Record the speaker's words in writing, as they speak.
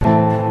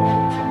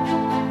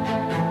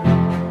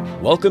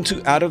Welcome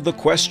to Out of the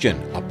Question,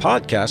 a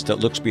podcast that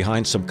looks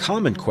behind some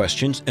common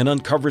questions and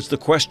uncovers the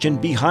question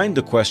behind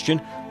the question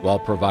while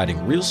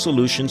providing real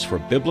solutions for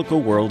biblical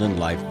world and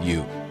life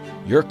view.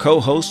 Your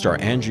co-hosts are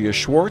Andrea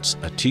Schwartz,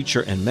 a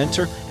teacher and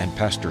mentor, and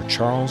Pastor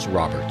Charles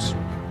Roberts.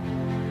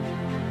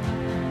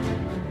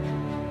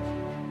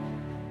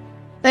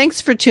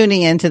 Thanks for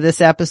tuning in to this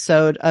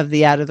episode of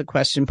the Out of the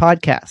Question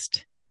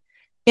podcast.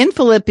 In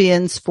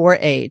Philippians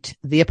 4:8,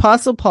 the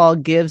Apostle Paul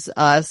gives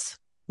us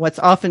what's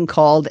often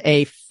called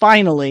a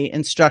finally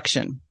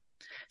instruction,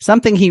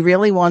 something he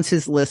really wants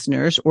his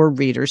listeners or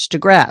readers to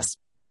grasp.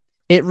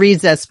 It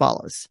reads as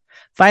follows: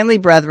 Finally,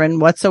 brethren,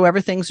 whatsoever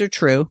things are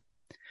true,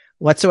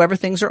 whatsoever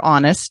things are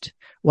honest,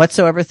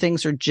 whatsoever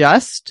things are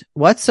just,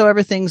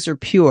 whatsoever things are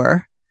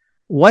pure,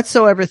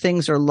 whatsoever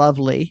things are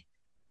lovely,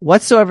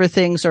 whatsoever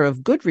things are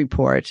of good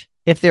report,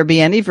 if there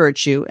be any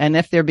virtue and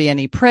if there be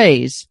any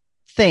praise,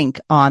 think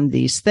on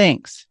these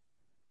things.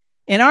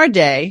 In our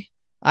day,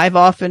 I've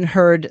often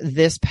heard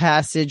this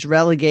passage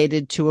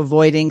relegated to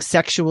avoiding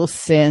sexual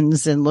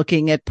sins and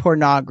looking at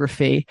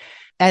pornography,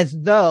 as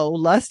though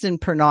lust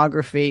and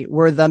pornography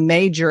were the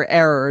major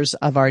errors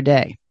of our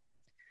day.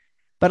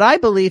 But I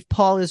believe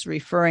Paul is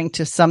referring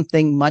to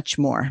something much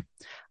more.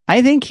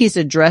 I think he's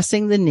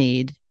addressing the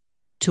need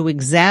to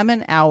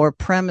examine our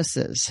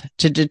premises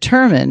to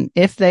determine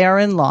if they are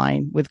in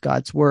line with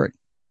God's word.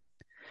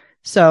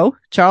 So,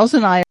 Charles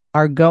and I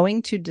are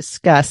going to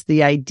discuss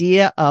the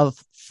idea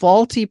of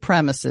faulty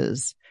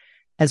premises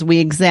as we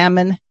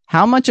examine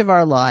how much of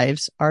our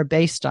lives are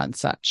based on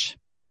such.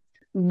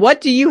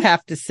 What do you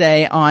have to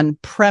say on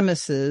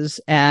premises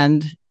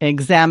and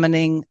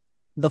examining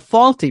the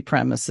faulty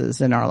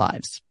premises in our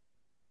lives?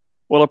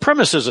 Well, a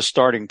premise is a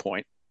starting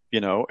point.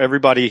 You know,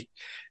 everybody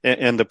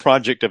in the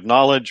project of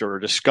knowledge or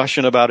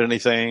discussion about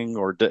anything,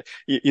 or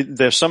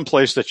there's some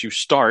place that you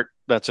start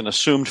that's an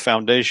assumed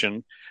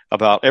foundation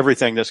about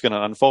everything that's going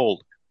to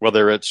unfold,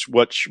 whether it's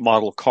which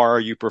model car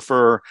you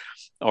prefer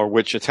or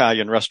which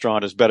Italian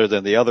restaurant is better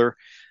than the other.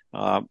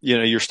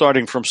 You're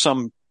starting from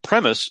some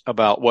premise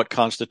about what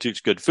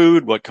constitutes good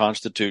food, what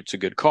constitutes a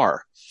good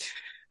car.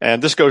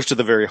 And this goes to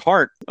the very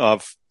heart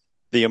of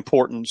the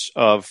importance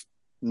of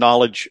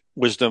knowledge,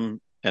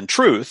 wisdom, and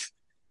truth.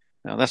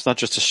 Now, that's not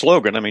just a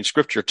slogan. I mean,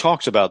 Scripture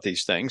talks about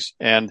these things.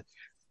 And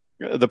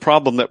the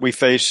problem that we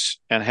face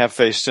and have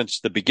faced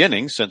since the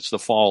beginning, since the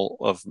fall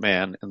of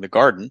man in the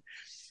garden,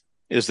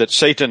 is that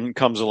Satan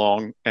comes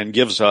along and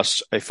gives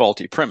us a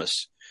faulty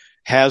premise.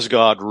 Has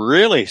God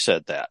really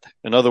said that?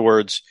 In other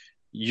words,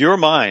 your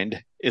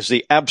mind is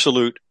the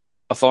absolute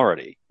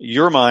authority.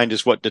 Your mind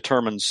is what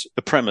determines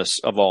the premise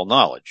of all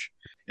knowledge.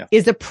 Yeah.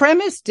 Is a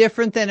premise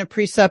different than a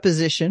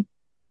presupposition?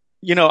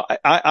 You know,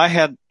 I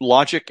had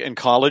logic in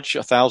college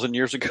 1,000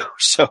 years ago,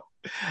 so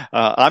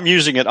I'm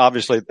using it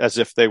obviously as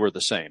if they were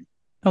the same.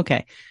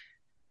 Okay.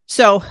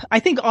 So I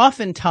think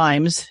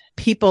oftentimes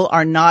people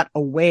are not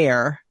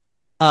aware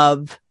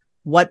of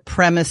what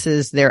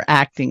premises they're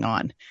acting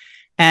on.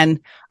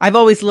 And I've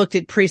always looked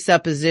at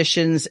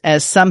presuppositions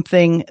as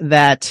something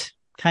that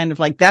kind of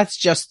like, that's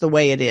just the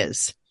way it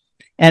is.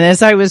 And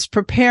as I was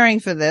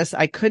preparing for this,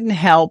 I couldn't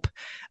help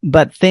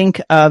but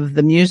think of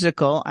the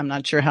musical. I'm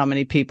not sure how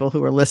many people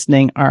who are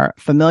listening are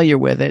familiar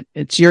with it.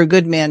 It's Your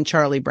Good Man,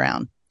 Charlie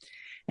Brown.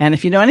 And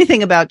if you know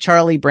anything about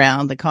Charlie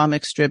Brown, the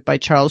comic strip by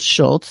Charles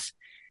Schulz,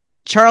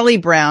 Charlie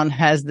Brown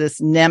has this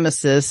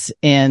nemesis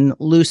in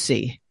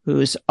Lucy,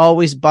 who's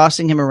always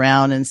bossing him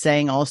around and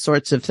saying all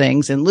sorts of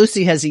things. And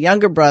Lucy has a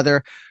younger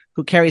brother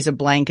who carries a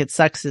blanket,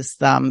 sucks his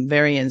thumb,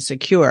 very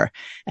insecure.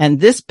 And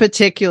this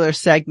particular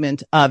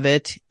segment of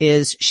it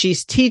is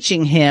she's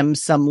teaching him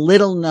some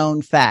little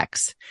known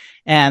facts.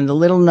 And the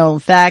little known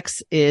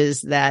facts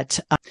is that,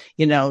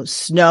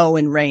 snow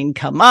and rain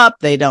come up,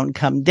 they don't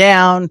come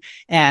down,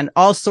 and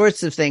all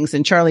sorts of things.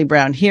 And Charlie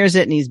Brown hears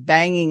it and he's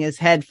banging his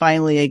head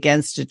finally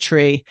against a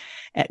tree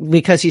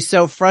because he's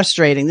so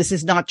frustrating. This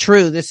is not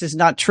true. This is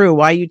not true.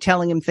 Why are you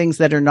telling him things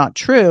that are not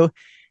true?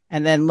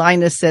 And then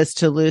Linus says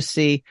to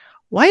Lucy,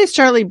 why is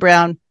Charlie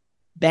Brown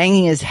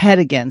banging his head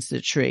against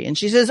the tree? And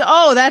she says,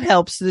 oh, that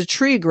helps the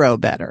tree grow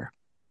better.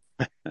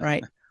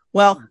 Right.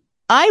 Well,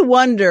 I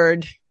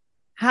wondered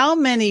how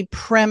many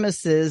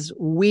premises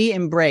we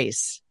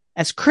embrace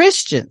as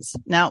Christians.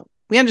 Now,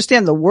 we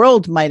understand the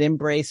world might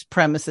embrace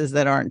premises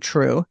that aren't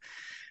true,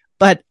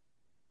 but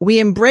we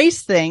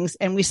embrace things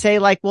and we say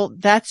like, well,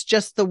 that's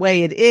just the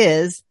way it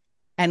is.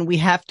 And we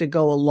have to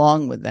go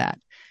along with that.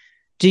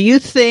 Do you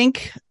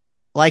think,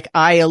 like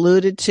I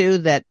alluded to,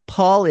 that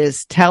Paul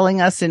is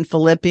telling us in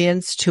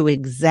Philippians to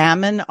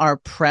examine our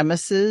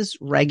premises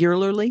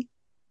regularly?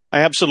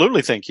 I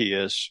absolutely think he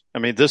is. I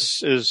mean,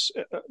 this is,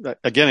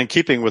 again, in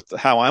keeping with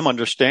how I'm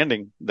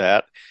understanding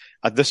that,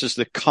 this is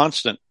the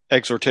constant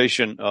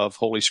exhortation of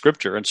Holy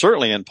Scripture, and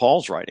certainly in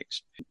Paul's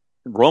writings.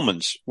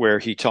 Romans, where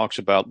he talks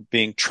about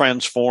being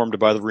transformed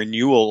by the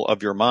renewal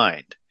of your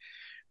mind,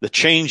 the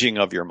changing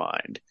of your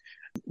mind,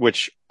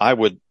 which I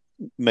would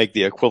make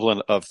the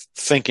equivalent of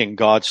thinking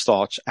God's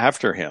thoughts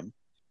after him,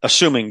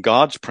 assuming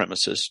God's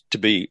premises to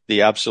be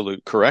the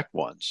absolute correct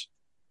ones.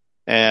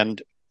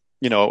 And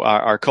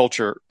our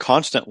culture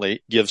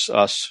constantly gives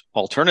us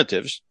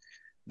alternatives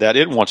that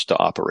it wants to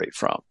operate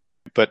from.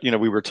 But,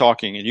 we were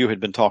talking, and you had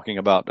been talking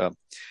about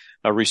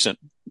a recent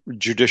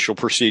judicial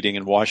proceeding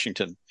in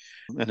Washington,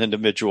 an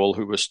individual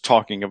who was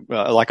talking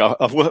like a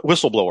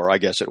whistleblower, I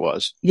guess it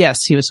was.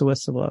 Yes, he was a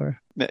whistleblower.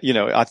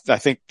 I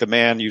think the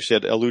man you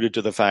said alluded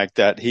to the fact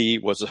that he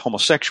was a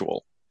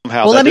homosexual.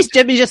 Well, let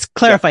me just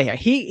clarify here.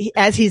 He,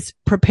 as he's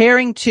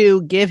preparing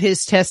to give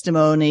his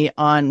testimony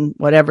on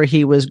whatever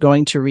he was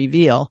going to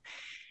reveal,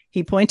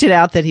 he pointed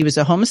out that he was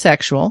a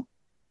homosexual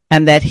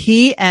and that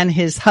he and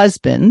his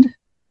husband,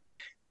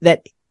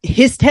 that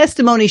his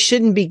testimony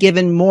shouldn't be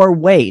given more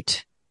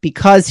weight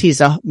because he's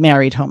a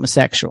married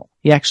homosexual.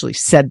 He actually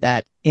said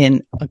that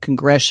in a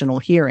congressional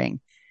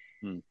hearing,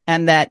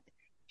 and that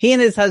he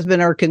and his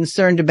husband are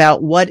concerned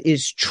about what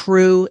is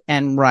true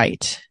and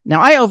right. Now,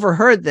 I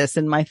overheard this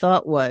and my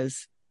thought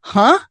was,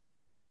 how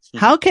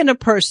can a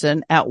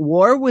person at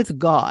war with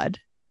God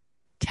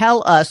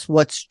tell us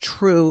what's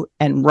true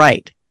and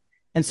right?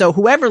 And so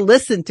whoever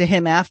listened to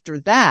him after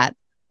that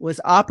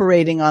was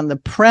operating on the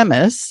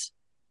premise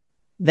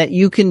that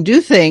you can do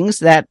things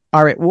that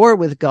are at war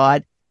with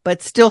God,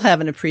 but still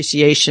have an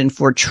appreciation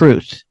for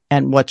truth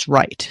and what's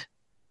right.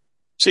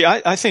 See,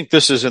 I think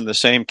this is in the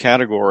same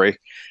category.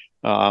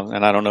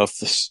 And I don't know if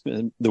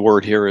the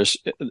word here is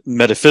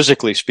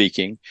metaphysically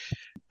speaking,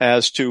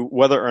 as to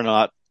whether or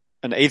not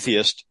an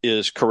atheist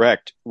is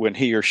correct when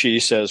he or she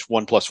says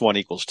 1 +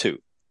 1 =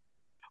 2.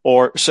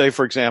 Or say,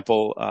 for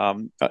example,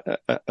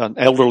 an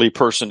elderly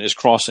person is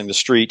crossing the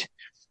street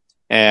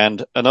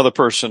and another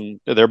person,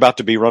 they're about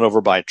to be run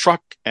over by a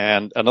truck,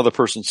 and another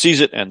person sees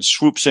it and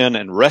swoops in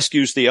and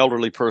rescues the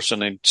elderly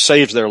person and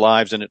saves their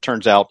lives. And it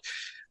turns out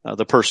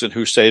the person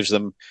who saves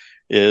them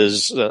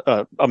is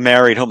a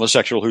married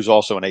homosexual who's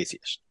also an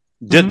atheist.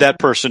 Did that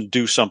person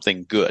do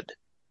something good?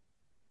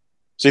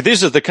 See,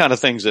 these are the kind of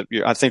things that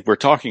I think we're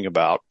talking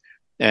about.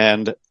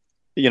 And,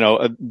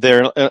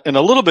 they're in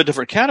a little bit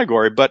different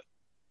category. But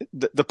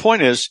the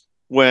point is,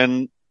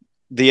 when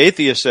the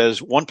atheist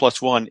says 1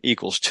 + 1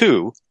 =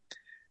 2,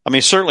 I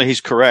mean, certainly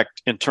he's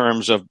correct in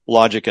terms of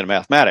logic and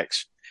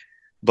mathematics.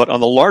 But on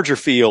the larger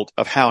field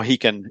of how he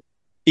can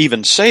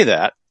even say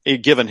that,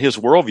 given his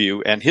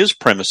worldview and his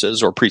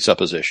premises or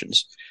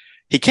presuppositions,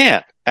 he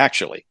can't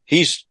actually.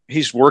 He's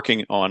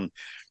working on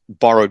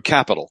borrowed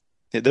capital.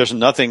 There's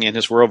nothing in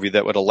his worldview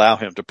that would allow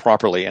him to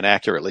properly and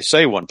accurately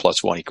say 1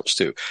 + 1 =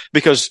 2.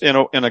 Because in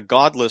a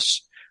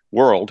godless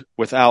world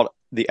without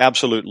the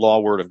absolute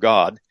law word of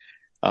God,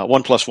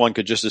 1 + 1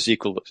 could just as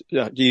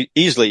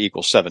easily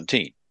equal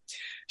 17.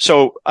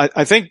 So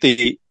I think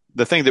the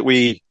thing that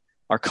we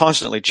are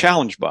constantly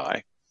challenged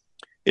by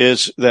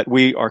is that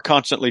we are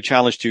constantly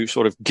challenged to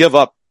sort of give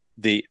up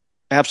the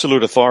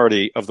absolute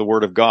authority of the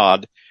word of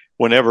God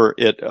whenever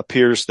it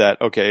appears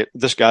that, okay,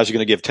 this guy's going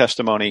to give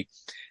testimony,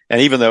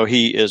 and even though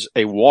he is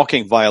a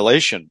walking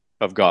violation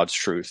of God's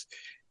truth,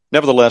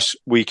 nevertheless,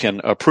 we can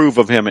approve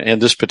of him in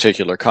this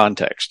particular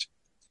context.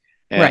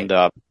 And,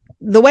 right.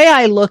 The way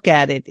I look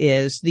at it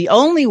is the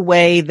only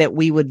way that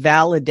we would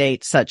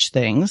validate such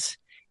things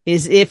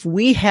is if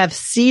we have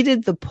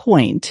ceded the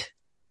point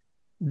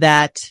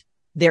that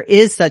there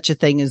is such a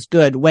thing as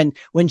good. When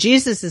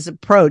Jesus is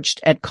approached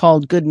and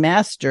called good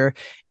master,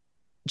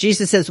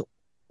 Jesus says,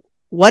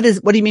 what do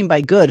you mean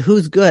by good?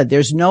 Who's good?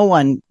 There's no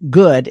one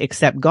good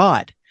except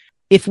God.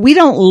 If we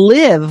don't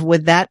live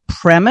with that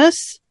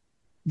premise,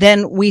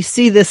 then we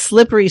see this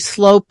slippery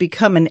slope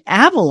become an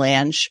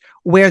avalanche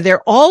where there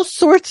are all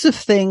sorts of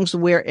things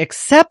we're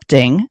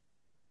accepting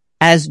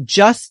as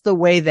just the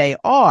way they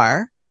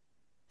are,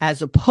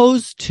 as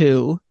opposed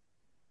to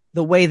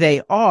the way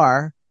they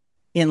are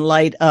in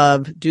light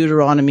of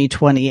Deuteronomy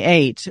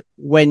 28,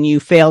 when you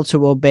fail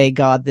to obey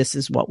God, this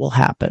is what will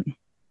happen.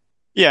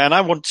 Yeah, and I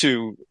want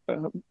to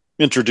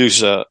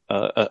introduce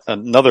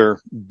another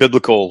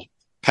biblical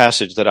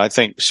passage that I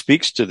think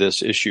speaks to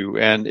this issue,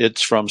 and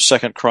it's from 2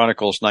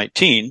 Chronicles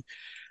 19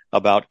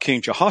 about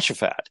King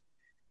Jehoshaphat.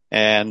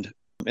 And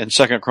in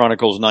 2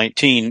 Chronicles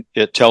 19,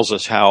 it tells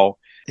us how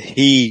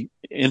he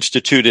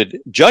instituted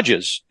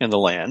judges in the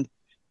land,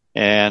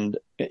 and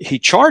he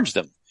charged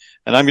them.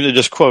 And I'm going to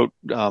just quote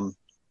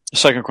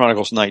 2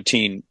 Chronicles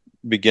 19,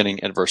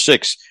 beginning at verse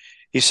 6.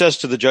 He says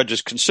to the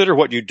judges, "Consider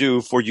what you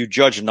do, for you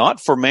judge not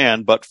for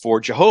man, but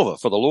for Jehovah,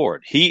 for the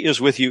Lord. He is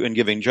with you in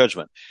giving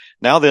judgment.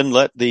 Now then,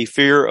 let the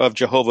fear of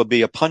Jehovah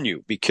be upon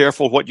you. Be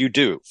careful what you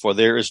do, for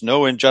there is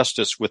no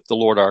injustice with the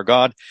Lord our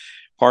God,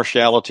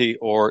 partiality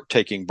or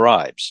taking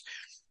bribes."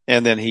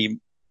 And then he,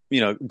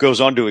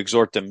 goes on to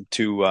exhort them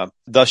to,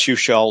 "Thus you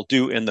shall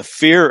do in the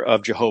fear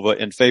of Jehovah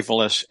in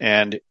faithfulness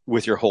and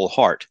with your whole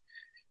heart."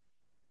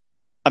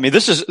 I mean,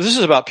 this is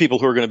about people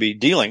who are going to be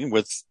dealing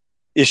with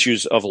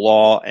issues of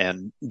law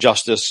and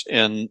justice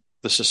in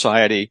the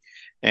society.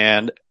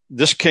 And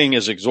this king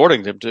is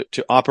exhorting them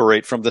to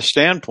operate from the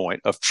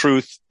standpoint of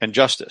truth and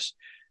justice.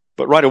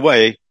 But right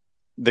away,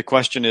 the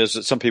question is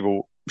that some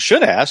people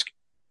should ask,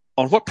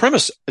 on what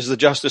premise is the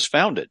justice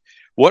founded?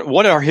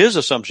 What are his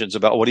assumptions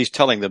about what he's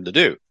telling them to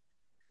do?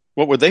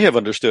 What would they have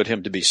understood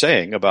him to be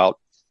saying about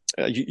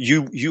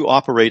you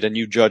operate and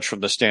you judge from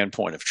the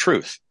standpoint of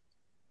truth.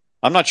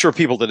 I'm not sure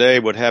people today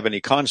would have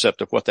any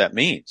concept of what that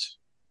means.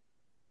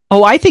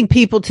 Oh, I think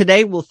people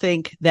today will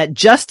think that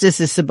justice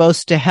is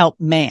supposed to help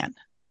man.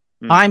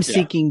 I'm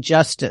seeking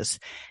justice.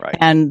 Right.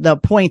 And the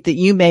point that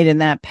you made in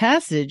that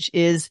passage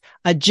is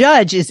a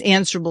judge is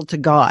answerable to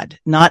God,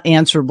 not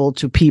answerable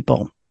to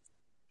people.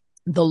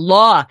 The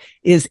law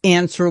is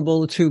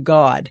answerable to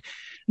God,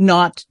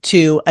 not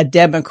to a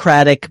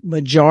democratic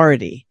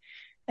majority.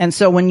 And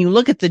so when you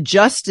look at the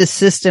justice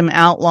system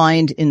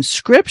outlined in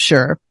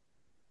Scripture,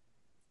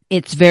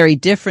 it's very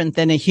different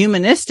than a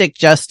humanistic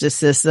justice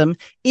system,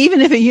 even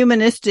if a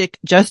humanistic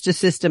justice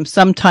system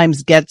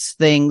sometimes gets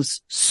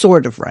things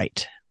sort of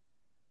right.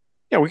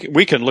 Yeah,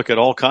 we can look at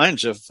all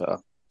kinds of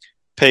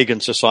pagan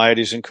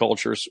societies and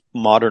cultures,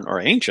 modern or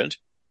ancient,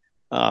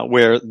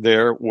 where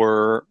there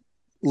were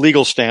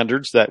legal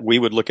standards that we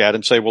would look at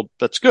and say, well,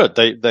 that's good.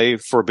 They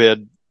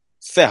forbid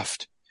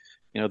theft.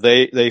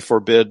 They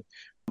forbid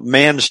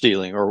man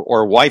stealing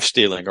or wife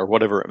stealing or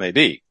whatever it may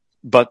be.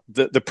 But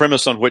the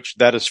premise on which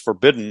that is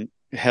forbidden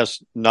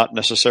has not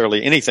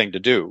necessarily anything to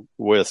do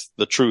with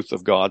the truth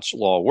of God's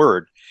law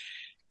word.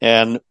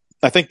 And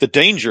I think the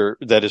danger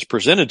that is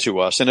presented to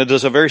us, and it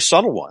is a very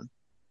subtle one,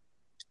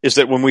 is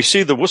that when we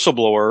see the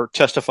whistleblower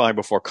testify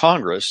before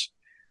Congress,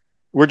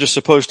 we're just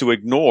supposed to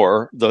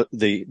ignore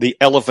the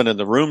elephant in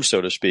the room,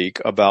 so to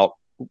speak, about,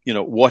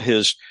 what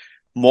his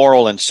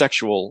moral and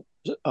sexual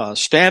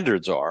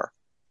standards are,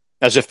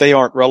 as if they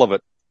aren't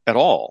relevant at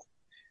all.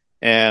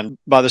 And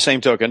by the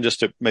same token,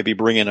 just to maybe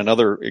bring in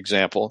another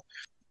example,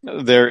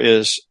 there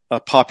is a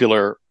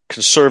popular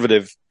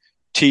conservative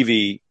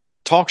TV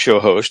talk show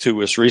host who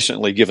was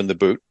recently given the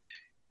boot,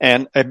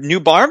 and a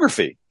new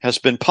biography has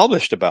been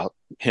published about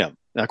him.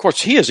 Now, of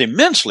course, he is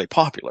immensely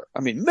popular.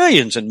 I mean,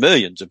 millions and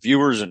millions of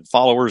viewers and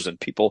followers and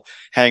people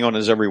hang on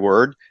his every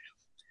word.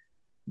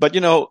 But,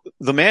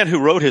 the man who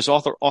wrote his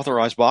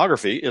authorized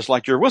biography is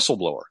like your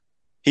whistleblower.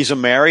 He's a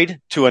married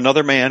to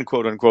another man,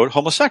 quote unquote,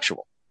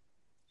 homosexual.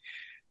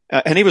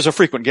 And he was a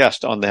frequent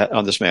guest on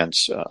this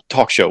man's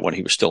talk show when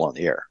he was still on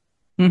the air.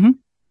 Mm-hmm.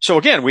 So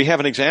again, we have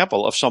an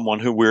example of someone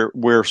who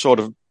we're sort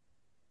of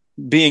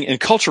being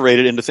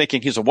enculturated into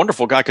thinking he's a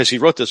wonderful guy because he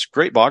wrote this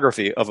great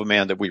biography of a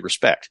man that we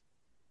respect.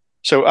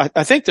 So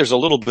I think there's a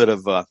little bit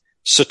of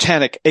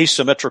satanic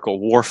asymmetrical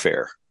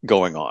warfare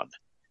going on,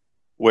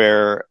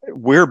 where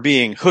we're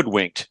being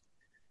hoodwinked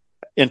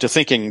into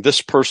thinking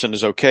this person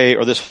is okay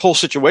or this whole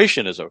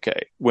situation is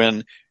okay,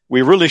 when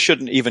we really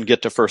shouldn't even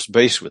get to first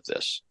base with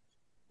this.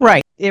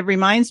 Right. It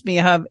reminds me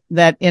of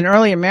that in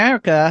early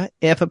America,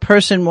 if a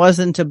person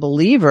wasn't a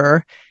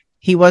believer,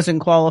 he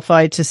wasn't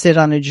qualified to sit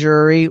on a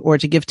jury or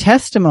to give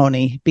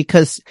testimony,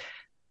 because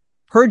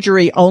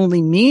perjury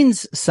only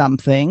means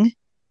something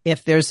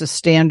if there's a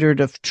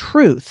standard of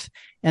truth.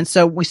 And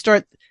so we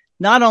start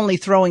not only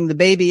throwing the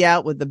baby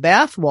out with the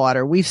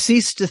bathwater, we've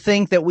ceased to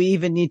think that we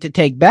even need to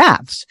take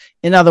baths.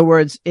 In other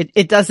words,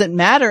 it doesn't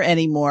matter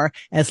anymore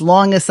as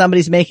long as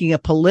somebody's making a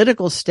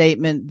political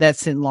statement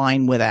that's in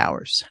line with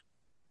ours.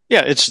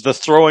 Yeah, it's the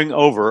throwing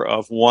over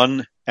of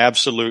one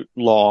absolute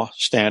law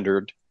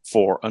standard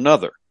for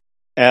another.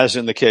 As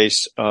in the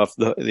case of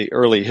the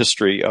early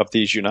history of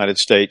these United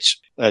States,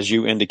 as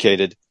you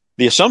indicated,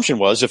 the assumption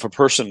was if a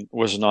person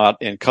was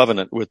not in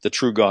covenant with the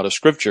true God of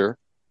Scripture,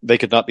 they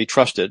could not be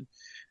trusted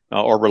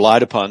or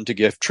relied upon to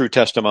give true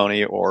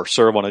testimony or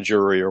serve on a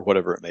jury or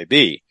whatever it may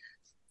be.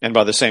 And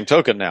by the same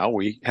token, now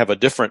we have a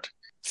different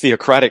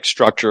theocratic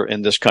structure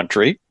in this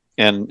country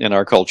and in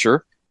our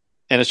culture,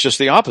 and it's just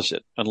the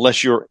opposite.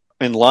 Unless you're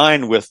in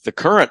line with the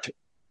current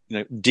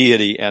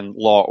deity and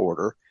law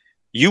order,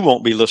 you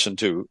won't be listened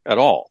to at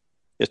all.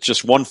 It's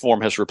just one form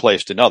has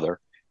replaced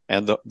another.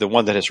 And the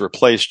one that has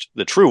replaced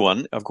the true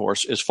one, of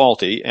course, is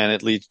faulty, and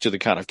it leads to the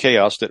kind of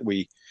chaos that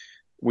we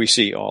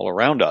see all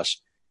around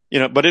us.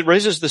 But it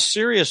raises the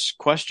serious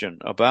question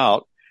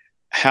about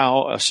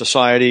how a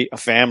society, a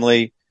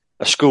family,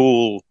 a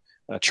school,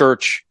 a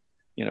church,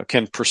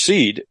 can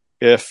proceed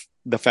if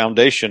the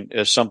foundation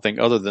is something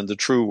other than the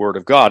true word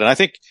of God. And I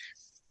think,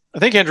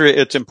 Andrea,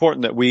 it's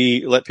important that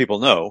we let people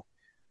know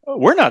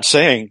we're not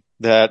saying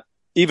that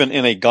even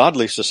in a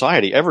godly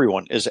society,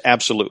 everyone is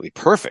absolutely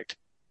perfect.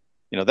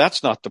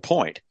 That's not the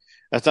point.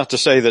 That's not to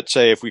say that,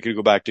 if we could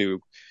go back to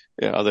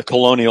the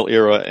colonial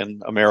era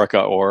in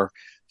America, or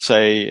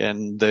say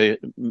in the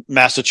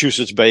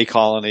Massachusetts Bay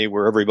Colony,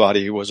 where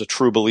everybody was a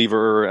true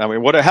believer. I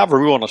mean,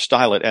 however we want to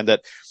style it, and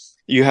that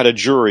you had a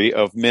jury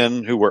of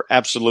men who were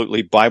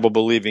absolutely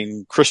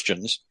Bible-believing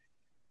Christians.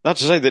 Not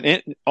to say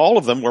that all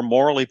of them were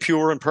morally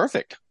pure and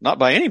perfect, not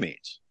by any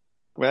means.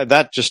 Well,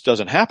 that just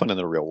doesn't happen in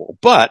the real world.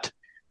 But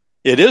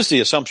it is the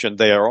assumption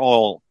they are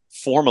all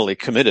formally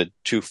committed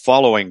to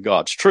following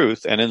God's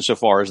truth, and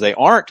insofar as they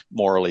aren't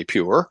morally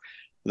pure,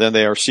 then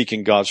they are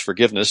seeking God's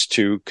forgiveness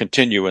to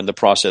continue in the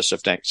process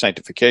of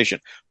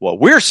sanctification. What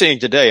we're seeing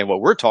today and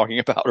what we're talking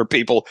about are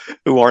people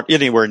who aren't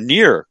anywhere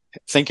near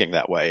thinking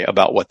that way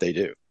about what they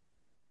do.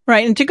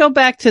 Right. And to go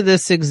back to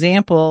this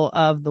example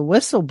of the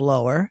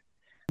whistleblower,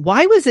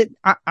 why was it,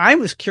 I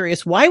was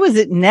curious, why was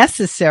it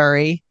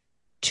necessary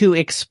to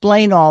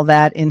explain all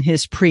that in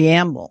his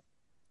preamble?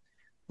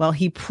 Well,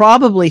 he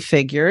probably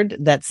figured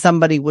that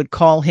somebody would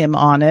call him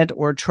on it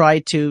or try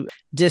to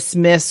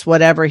dismiss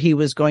whatever he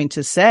was going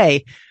to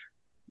say.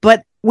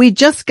 But we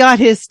just got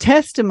his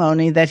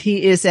testimony that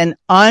he is an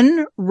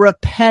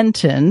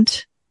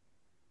unrepentant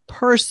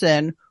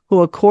person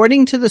who,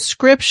 according to the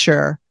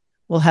scripture,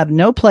 will have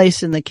no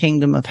place in the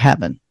kingdom of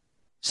heaven.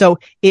 So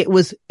it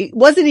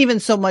wasn't even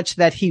so much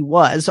that he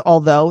was,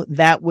 although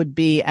that would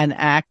be an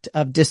act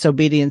of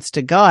disobedience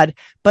to God,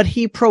 but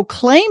he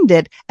proclaimed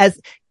it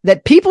as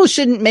that people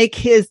shouldn't make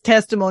his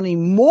testimony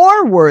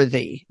more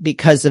worthy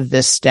because of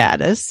this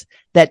status,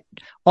 that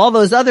all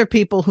those other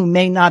people who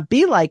may not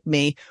be like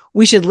me,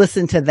 we should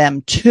listen to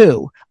them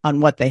too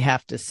on what they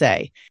have to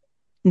say.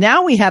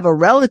 Now we have a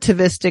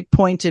relativistic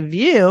point of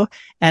view,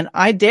 and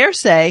I dare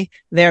say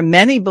there are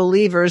many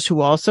believers who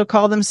also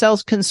call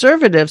themselves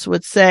conservatives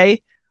would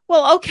say,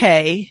 well,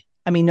 okay,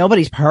 I mean,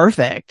 nobody's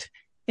perfect.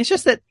 It's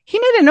just that he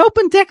made an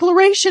open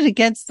declaration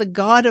against the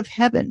God of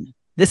heaven.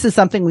 This is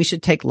something we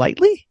should take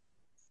lightly?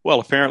 Well,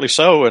 apparently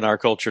so in our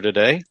culture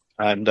today.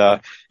 And,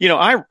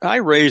 I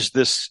raised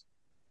this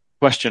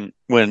question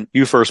when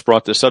you first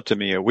brought this up to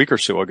me a week or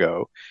so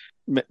ago.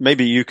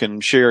 Maybe you can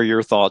share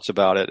your thoughts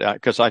about it,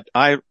 because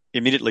I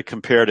immediately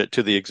compared it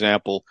to the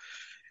example,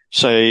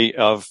 say,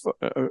 of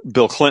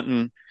Bill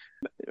Clinton,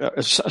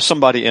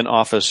 somebody in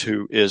office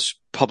who is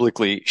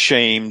publicly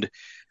shamed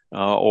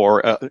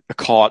or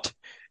caught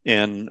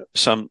in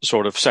some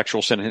sort of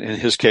sexual sin, in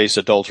his case,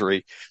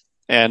 adultery.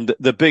 And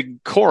the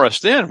big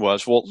chorus then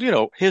was, well,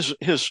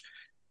 his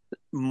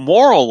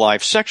moral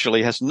life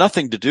sexually has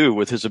nothing to do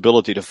with his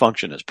ability to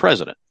function as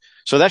president.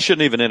 So that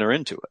shouldn't even enter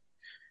into it.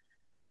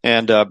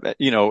 And,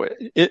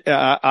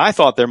 I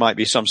thought there might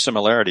be some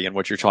similarity in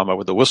what you're talking about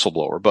with the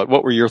whistleblower, but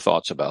what were your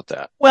thoughts about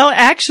that? Well,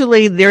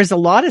 actually, there's a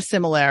lot of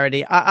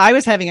similarity. I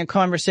was having a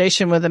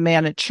conversation with a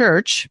man at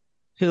church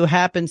who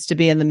happens to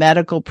be in the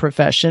medical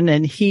profession,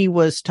 and he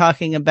was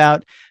talking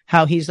about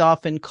how he's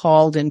often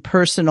called in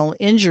personal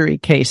injury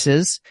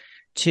cases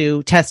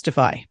to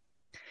testify.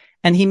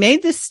 And he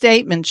made this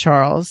statement,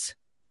 Charles,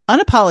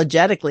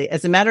 unapologetically,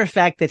 as a matter of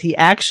fact, that he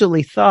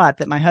actually thought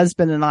that my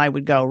husband and I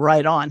would go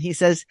right on. He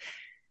says,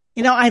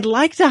 I'd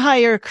like to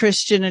hire a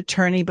Christian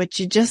attorney, but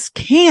you just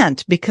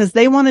can't because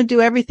they want to do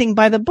everything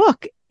by the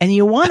book and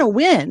you want to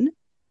win.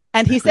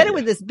 And he said it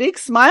with this big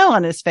smile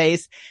on his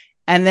face.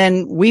 And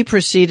then we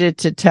proceeded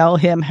to tell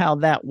him how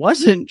that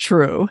wasn't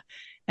true.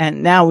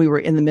 And now we were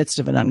in the midst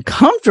of an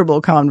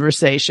uncomfortable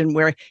conversation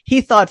where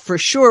he thought for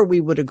sure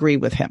we would agree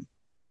with him.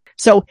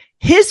 So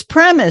his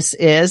premise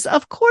is,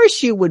 of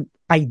course, you would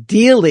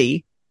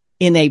ideally,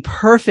 in a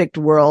perfect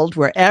world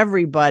where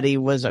everybody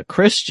was a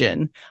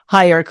Christian,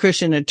 hire a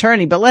Christian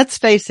attorney. But let's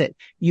face it,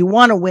 you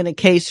want to win a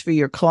case for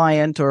your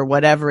client or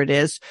whatever it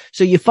is.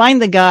 So you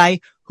find the guy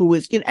who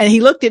is, and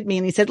he looked at me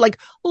and he said,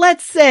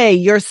 let's say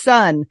your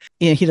son,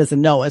 he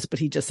doesn't know us, but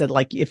he just said,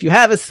 if you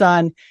have a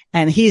son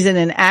and he's in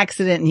an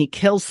accident and he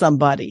kills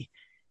somebody,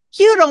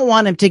 you don't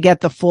want him to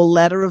get the full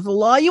letter of the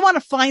law. You want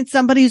to find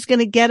somebody who's going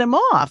to get him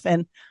off.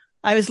 And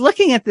I was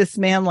looking at this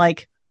man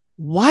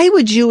why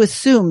would you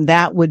assume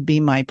that would be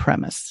my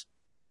premise?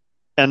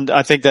 And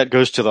I think that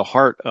goes to the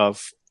heart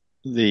of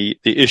the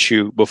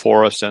issue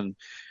before us, and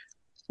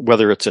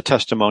whether it's a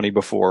testimony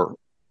before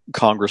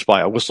Congress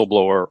by a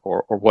whistleblower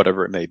or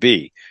whatever it may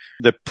be.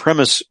 The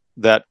premise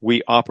that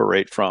we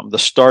operate from, the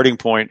starting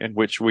point in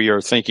which we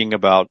are thinking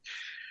about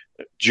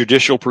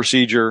judicial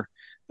procedure,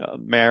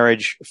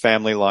 marriage,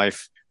 family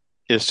life,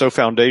 is so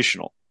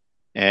foundational.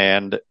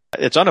 And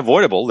it's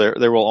unavoidable.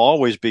 There will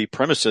always be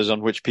premises on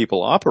which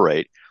people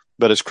operate.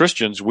 But as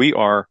Christians, we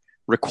are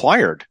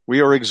required, we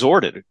are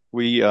exhorted,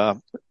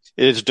 it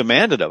is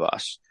demanded of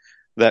us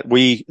that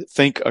we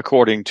think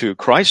according to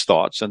Christ's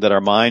thoughts and that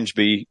our minds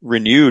be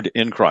renewed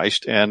in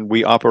Christ, and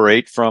we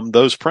operate from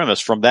those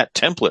premises, from that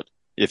template,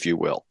 if you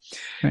will.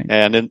 Right.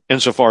 And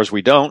insofar as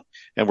we don't,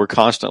 and we're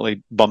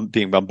constantly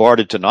being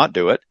bombarded to not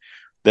do it,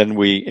 then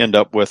we end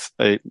up with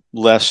a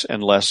less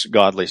and less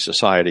godly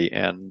society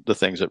and the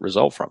things that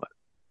result from it.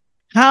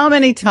 How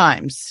many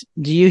times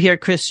do you hear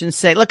Christians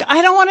say, look,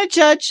 I don't want to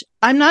judge.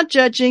 I'm not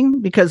judging,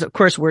 because, of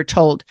course, we're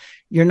told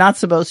you're not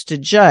supposed to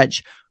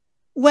judge.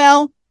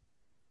 Well,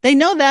 they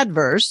know that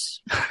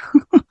verse,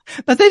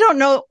 but they don't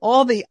know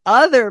all the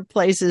other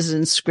places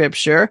in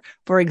Scripture.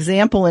 For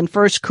example, in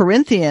 1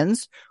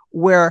 Corinthians,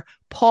 where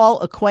Paul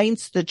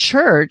acquaints the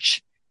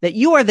church that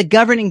you are the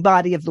governing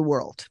body of the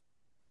world.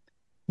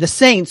 The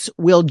saints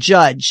will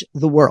judge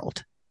the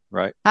world.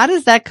 Right. How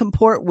does that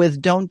comport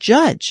with don't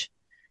judge?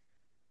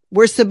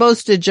 We're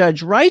supposed to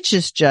judge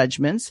righteous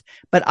judgments,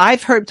 but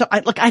I've heard,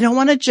 I don't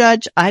want to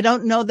judge. I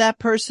don't know that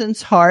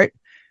person's heart.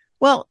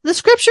 Well, the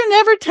scripture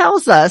never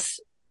tells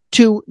us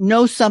to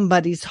know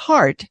somebody's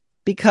heart,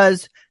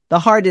 because the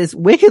heart is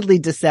wickedly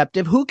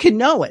deceptive. Who can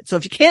know it? So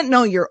if you can't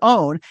know your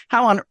own,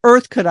 how on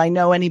earth could I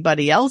know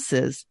anybody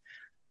else's?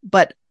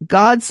 But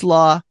God's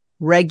law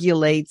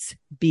regulates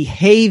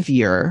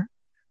behavior,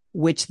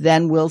 which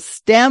then will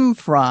stem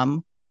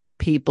from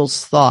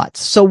people's thoughts.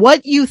 So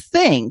what you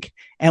think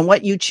And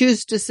what you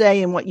choose to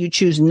say and what you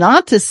choose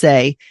not to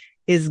say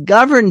is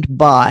governed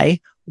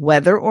by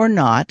whether or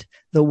not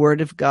the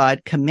Word of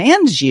God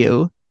commands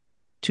you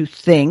to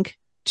think,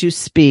 to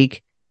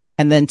speak,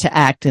 and then to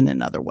act in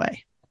another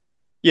way.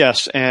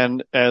 Yes.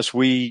 And as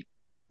we,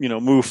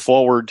 move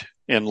forward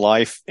in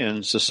life,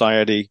 in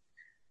society,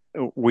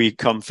 we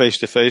come face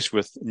to face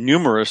with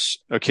numerous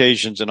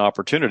occasions and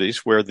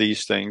opportunities where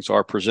these things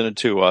are presented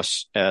to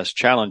us as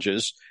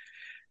challenges.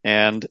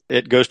 And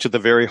it goes to the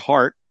very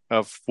heart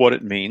of what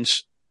it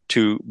means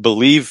to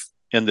believe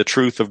in the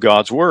truth of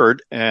God's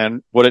word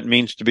and what it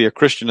means to be a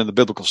Christian in the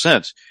biblical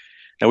sense.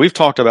 Now, we've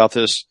talked about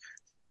this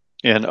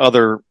in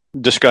other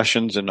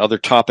discussions and other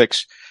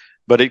topics,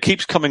 but it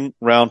keeps coming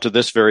around to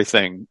this very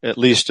thing, at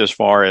least as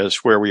far as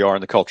where we are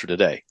in the culture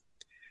today.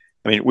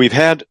 I mean, we've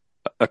had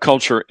a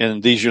culture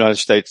in these United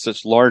States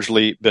that's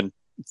largely been,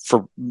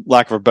 for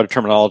lack of a better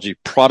terminology,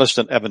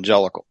 Protestant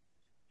evangelical.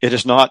 It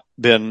has not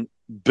been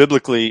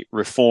biblically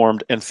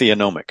reformed and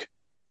theonomic.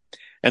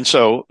 And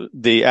so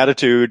the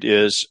attitude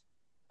is,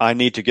 I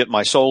need to get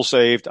my soul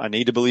saved. I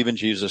need to believe in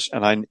Jesus.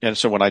 And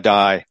so when I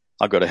die,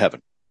 I'll go to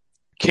heaven.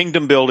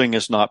 Kingdom building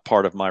is not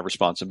part of my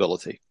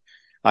responsibility.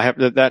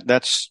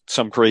 That's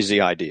some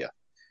crazy idea.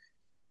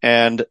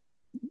 And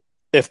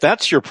if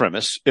that's your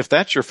premise, if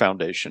that's your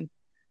foundation,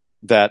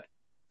 that,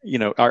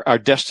 our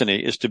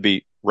destiny is to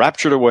be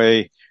raptured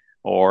away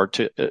or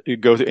to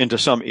go into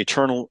some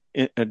eternal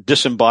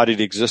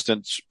disembodied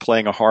existence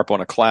playing a harp on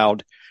a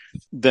cloud,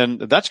 then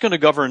that's going to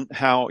govern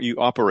how you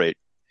operate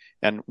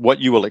and what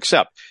you will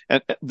accept.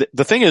 And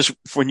the thing is,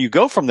 when you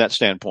go from that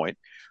standpoint,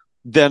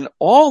 then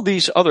all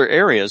these other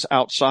areas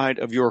outside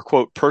of your,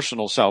 quote,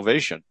 personal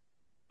salvation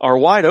are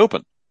wide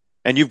open,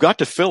 and you've got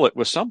to fill it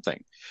with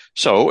something.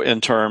 So in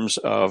terms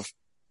of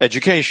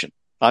education,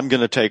 I'm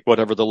going to take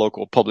whatever the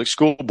local public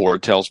school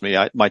board tells me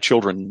my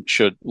children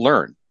should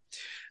learn,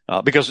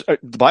 because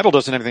the Bible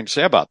doesn't have anything to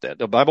say about that.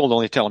 The Bible will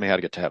only tell me how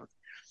to get to heaven.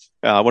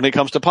 When it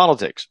comes to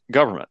politics,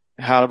 government,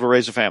 how to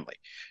raise a family,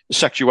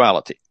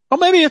 sexuality, well,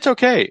 maybe it's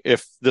okay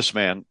if this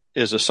man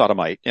is a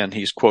sodomite and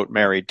he's, quote,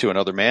 married to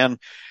another man.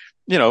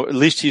 At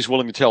least he's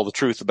willing to tell the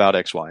truth about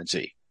X, Y, and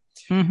Z.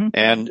 Mm-hmm.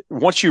 And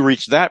once you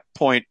reach that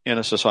point in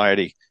a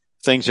society,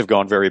 things have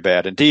gone very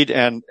bad indeed.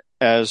 And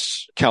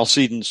as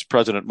Chalcedon's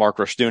president, Mark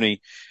Rushdoony,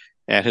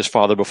 and his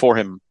father before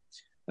him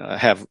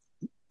have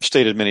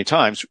stated many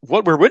times,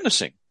 what we're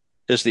witnessing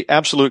is the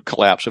absolute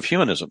collapse of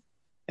humanism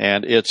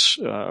and its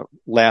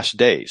last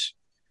days.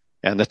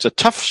 And that's a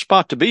tough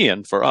spot to be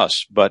in for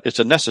us, but it's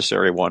a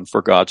necessary one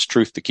for God's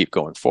truth to keep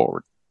going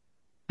forward.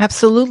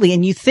 Absolutely.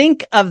 And you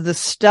think of the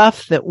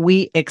stuff that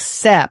we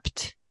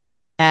accept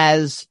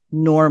as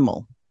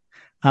normal.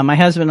 My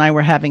husband and I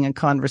were having a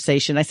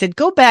conversation. I said,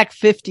 go back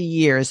 50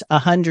 years,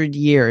 100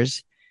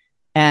 years,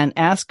 and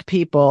ask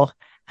people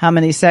how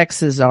many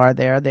sexes are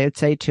there. They would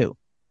say 2.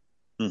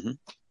 Mm-hmm.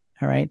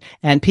 All right.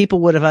 And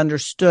people would have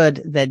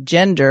understood that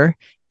gender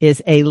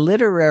is a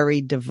literary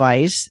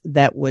device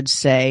that would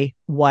say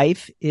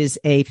wife is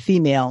a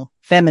female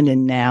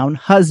feminine noun,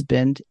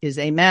 husband is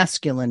a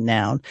masculine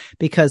noun,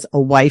 because a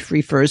wife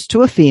refers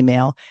to a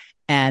female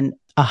and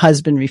a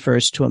husband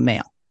refers to a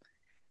male.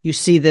 You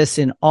see this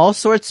in all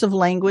sorts of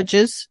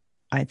languages.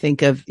 I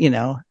think of,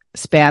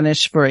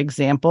 Spanish, for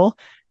example.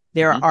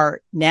 There mm-hmm.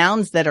 are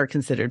nouns that are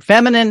considered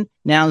feminine,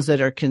 nouns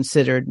that are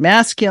considered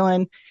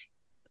masculine,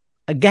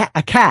 a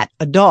cat,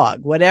 a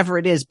dog, whatever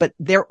it is, but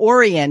they're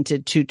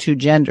oriented to 2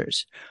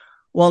 genders.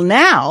 Well,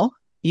 now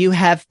you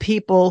have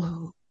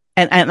people,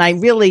 and I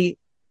really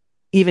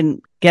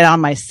even get on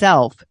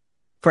myself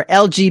for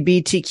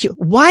LGBTQ.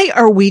 Why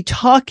are we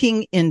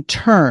talking in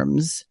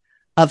terms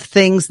of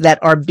things that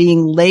are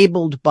being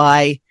labeled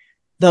by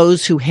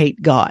those who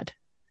hate God?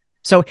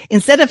 So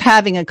instead of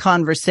having a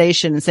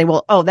conversation and say,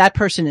 well, oh, that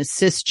person is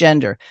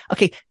cisgender.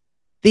 Okay.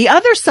 The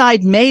other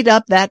side made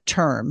up that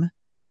term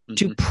mm-hmm.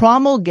 to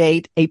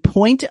promulgate a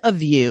point of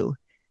view.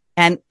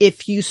 And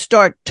if you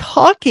start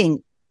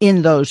talking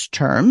in those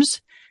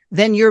terms,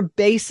 then you're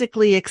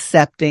basically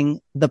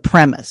accepting the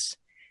premise.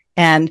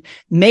 And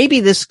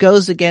maybe this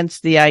goes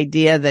against the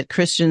idea that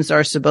Christians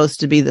are supposed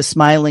to be the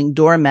smiling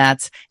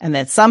doormats, and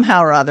that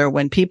somehow or other,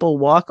 when people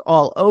walk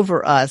all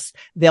over us,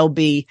 they'll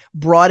be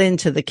brought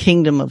into the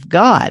kingdom of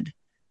God.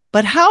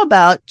 But how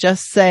about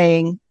just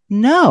saying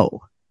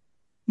no?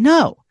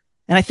 And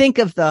I think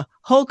of the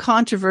whole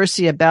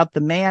controversy about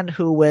the man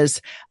who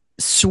was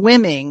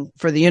swimming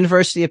for the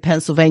University of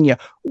Pennsylvania.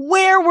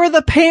 Where were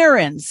the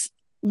parents?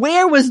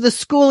 Where was the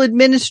school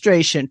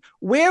administration?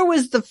 Where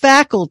was the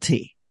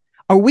faculty?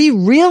 Are we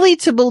really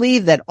to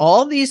believe that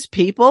all these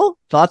people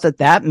thought that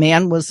that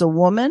man was a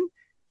woman?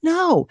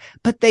 No,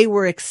 but they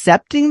were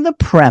accepting the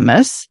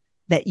premise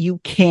that you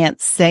can't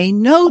say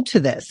no to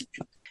this.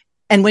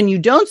 And when you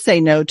don't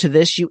say no to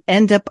this, you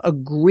end up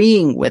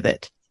agreeing with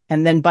it.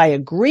 And then by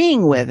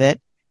agreeing with it,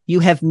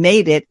 you have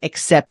made it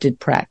accepted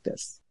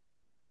practice.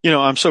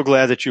 I'm so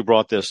glad that you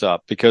brought this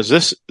up, because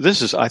this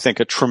is, I think,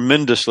 a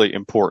tremendously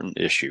important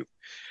issue.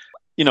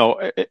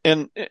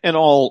 In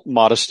all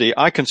modesty,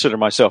 I consider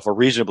myself a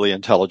reasonably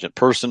intelligent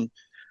person.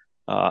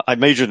 I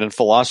majored in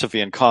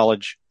philosophy in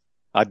college.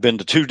 I've been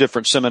to 2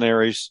 different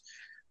seminaries.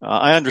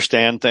 I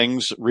understand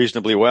things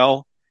reasonably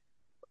well,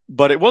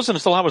 but it wasn't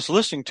until I was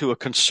listening to a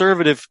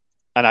conservative,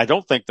 and I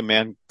don't think the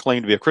man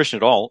claimed to be a Christian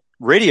at all,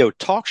 radio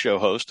talk show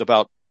host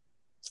about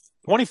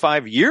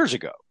 25 years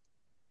ago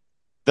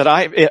that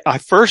I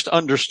first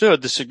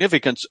understood the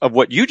significance of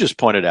what you just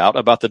pointed out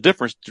about the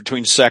difference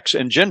between sex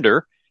and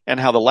gender and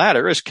how the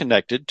latter is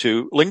connected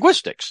to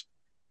linguistics.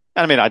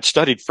 I mean, I'd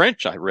studied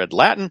French. I read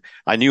Latin.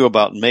 I knew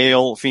about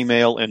male,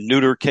 female, and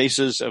neuter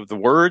cases of the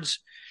words.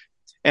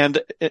 And,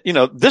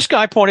 this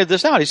guy pointed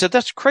this out. He said,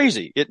 that's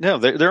crazy.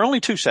 There are only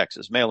 2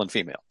 sexes, male and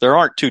female. There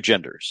aren't 2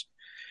 genders.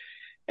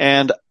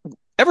 And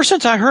ever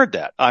since I heard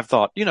that, I've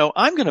thought,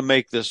 I'm going to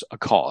make this a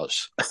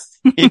cause.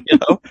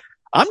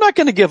 I'm not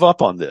going to give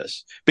up on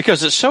this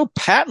because it's so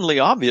patently,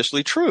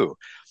 obviously true.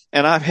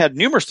 And I've had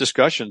numerous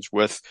discussions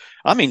with,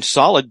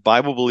 solid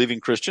Bible-believing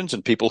Christians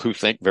and people who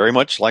think very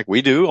much like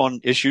we do on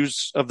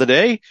issues of the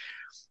day.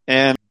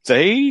 And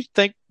they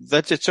think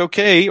that it's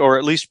okay, or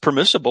at least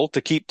permissible,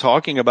 to keep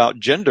talking about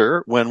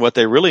gender when what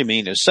they really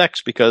mean is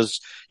sex,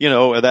 because,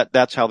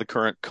 that's how the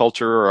current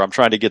culture, or I'm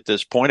trying to get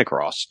this point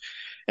across.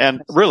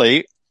 And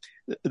really,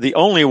 the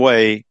only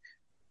way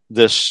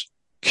this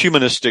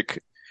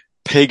humanistic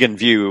pagan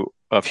view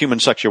of human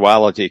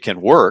sexuality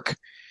can work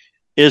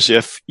is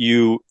if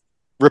you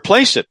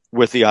replace it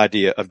with the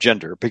idea of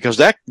gender, because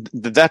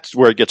that's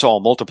where it gets all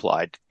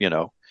multiplied,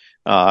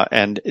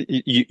 and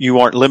you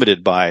aren't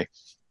limited by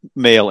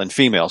male and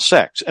female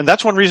sex. And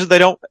that's one reason they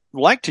don't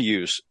like to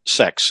use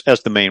sex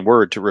as the main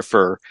word to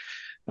refer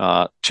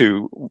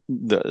to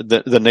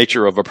the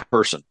nature of a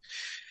person.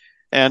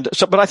 And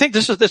so, but I think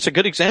that's a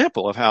good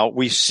example of how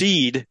we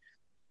cede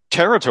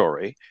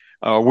territory.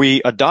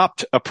 We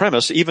adopt a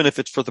premise, even if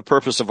it's for the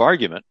purpose of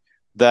argument,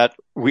 that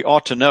we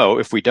ought to know,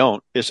 if we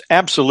don't, is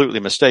absolutely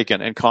mistaken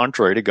and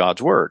contrary to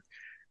God's word.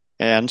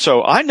 And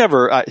so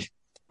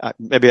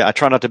maybe I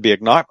try not to be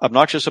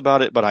obnoxious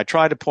about it, but I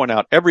try to point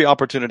out every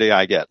opportunity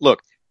I get.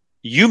 Look,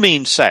 you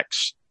mean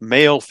sex,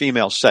 male,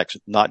 female sex,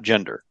 not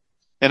gender.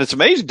 And it's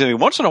amazing to me.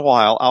 Once in a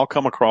while, I'll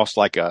come across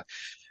like an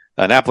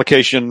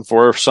application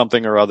for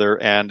something or other,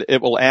 and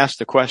it will ask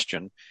the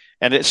question.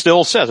 And it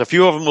still says, a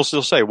few of them will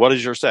still say, what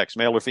is your sex,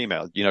 male or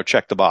female?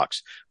 Check the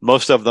box.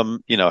 Most of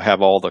them,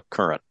 have all the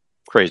current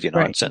crazy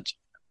nonsense.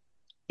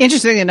 Right.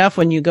 Interesting enough,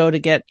 when you go to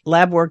get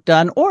lab work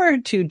done or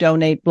to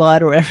donate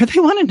blood or whatever,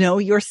 they want to know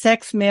your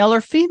sex, male or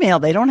female.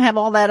 They don't have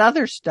all that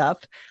other stuff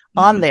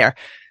on there.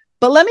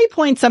 But let me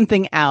point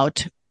something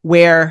out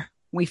where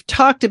we've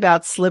talked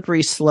about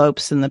slippery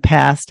slopes in the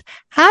past.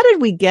 How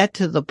did we get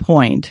to the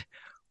point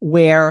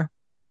where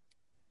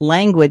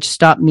language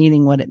stopped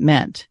meaning what it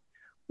meant?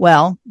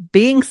 Well,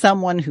 being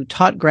someone who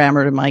taught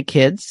grammar to my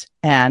kids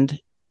and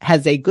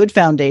has a good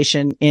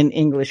foundation in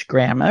English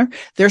grammar,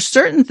 there's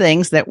certain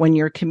things that when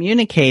you're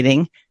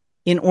communicating,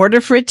 in order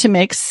for it to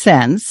make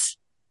sense,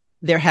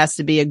 there has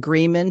to be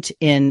agreement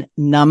in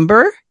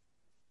number,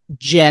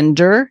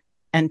 gender,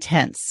 and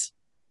tense.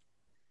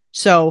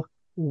 So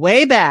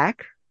way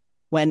back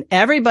when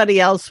everybody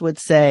else would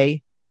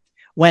say,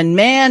 when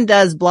man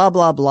does blah,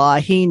 blah, blah,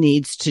 he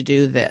needs to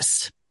do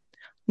this.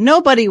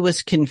 Nobody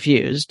was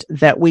confused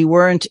that we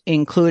weren't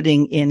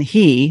including in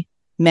he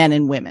men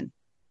and women,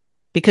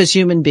 because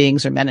human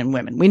beings are men and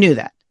women. We knew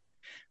that.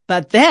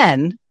 But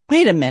then,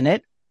 wait a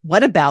minute,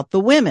 what about the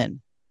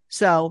women?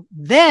 So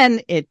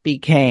then it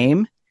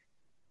became,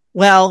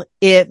 well,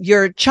 if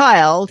your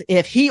child,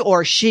 if he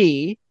or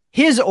she,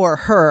 his or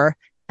her,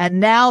 and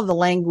now the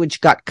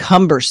language got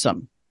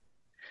cumbersome.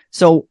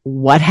 So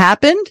what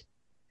happened?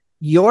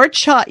 Your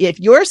child, if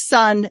your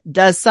son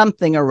does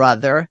something or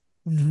other,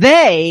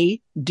 they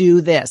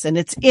do this, and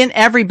it's in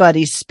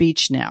everybody's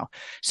speech now.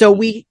 So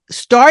we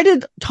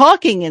started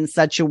talking in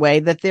such a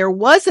way that there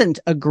wasn't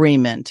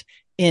agreement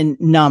in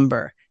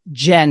number,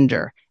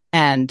 gender,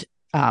 and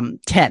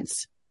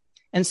tense.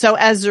 And so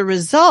as a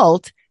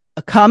result,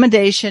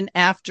 accommodation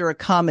after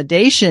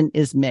accommodation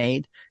is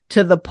made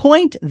to the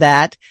point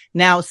that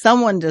now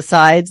someone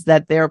decides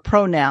that their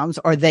pronouns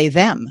are they,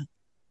 them.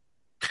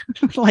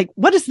 Like,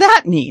 what does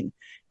that mean?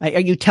 Are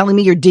you telling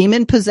me you're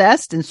demon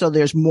possessed? And so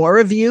there's more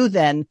of you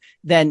than,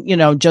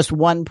 just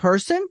one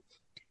person.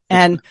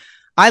 And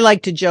I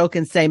like to joke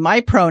and say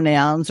my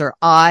pronouns are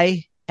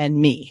I and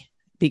me,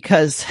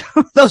 because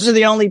those are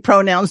the only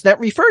pronouns that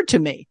refer to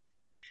me.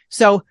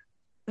 So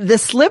the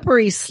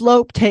slippery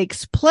slope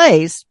takes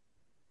place.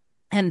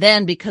 And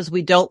then because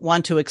we don't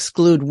want to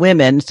exclude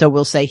women, so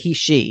we'll say he,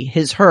 she,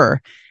 his,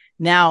 her.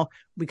 Now,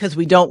 because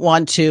we don't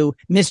want to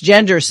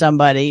misgender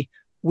somebody,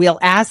 we'll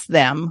ask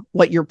them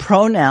what your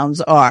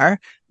pronouns are.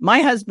 My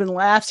husband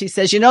laughs. He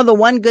says, the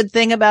one good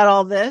thing about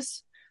all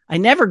this, I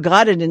never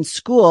got it in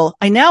school.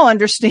 I now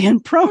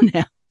understand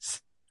pronouns.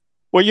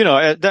 Well,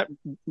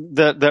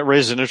 that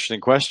raises an interesting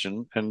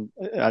question. And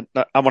I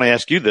want to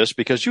ask you this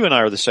because you and I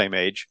are the same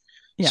age.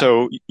 Yeah.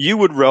 So you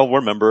would well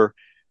remember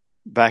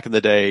back in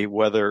the day,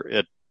 whether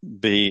it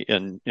be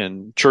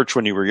in church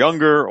when you were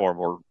younger or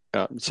more,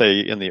 say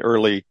in the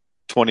early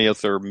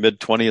 20th or mid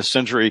 20th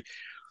century,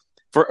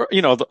 For,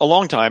 a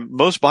long time,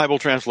 most Bible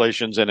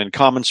translations and in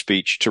common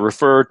speech to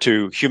refer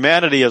to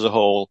humanity as a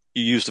whole,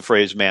 you use the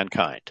phrase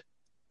mankind.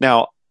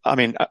 Now, I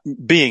mean,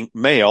 being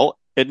male,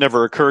 it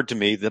never occurred to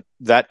me that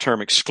that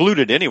term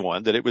excluded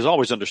anyone, that it was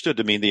always understood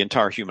to mean the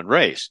entire human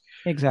race.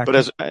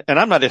 Exactly. And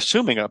I'm not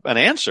assuming an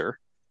answer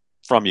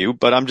from you,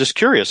 but I'm just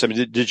curious. I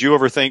mean, did you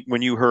ever think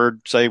when you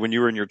heard, say, when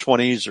you were in your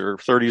 20s or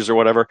 30s or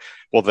whatever,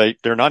 well,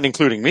 they're not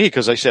including me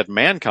because they said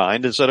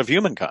mankind instead of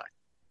humankind?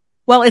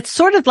 Well, it's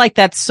sort of like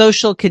that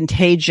social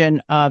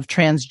contagion of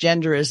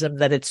transgenderism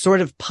that it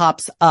sort of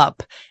pops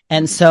up.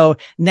 And so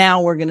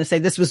now we're going to say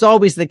this was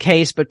always the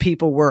case, but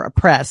people were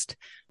oppressed.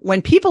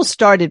 When people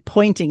started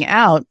pointing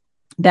out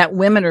that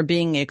women are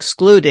being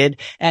excluded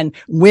and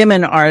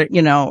women are,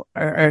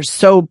 are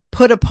so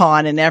put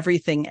upon and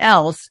everything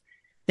else,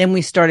 then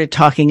we started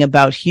talking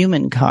about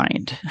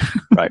humankind.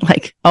 Right.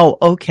 Like, oh,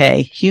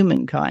 okay,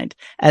 humankind,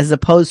 as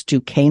opposed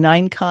to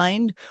canine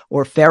kind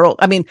or feral.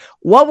 I mean,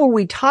 what were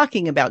we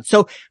talking about?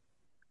 So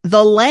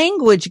the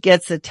language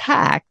gets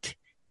attacked.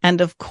 And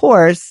of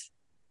course,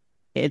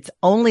 it's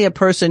only a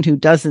person who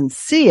doesn't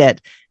see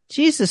it.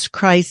 Jesus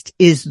Christ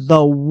is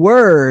the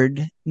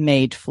Word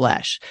made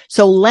flesh.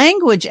 So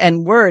language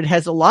and word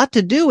has a lot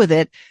to do with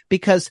it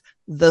because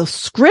the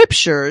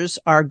scriptures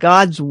are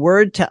God's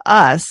word to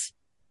us,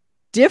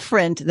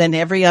 different than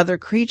every other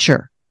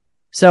creature.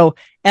 So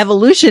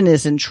evolution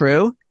isn't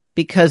true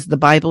because the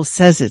Bible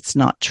says it's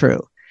not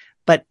true.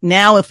 But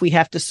now if we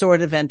have to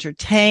sort of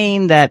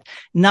entertain that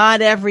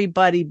not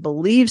everybody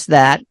believes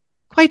that,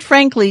 quite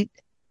frankly,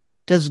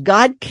 does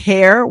God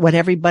care what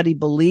everybody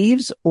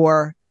believes,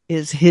 or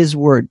is his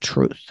word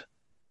truth?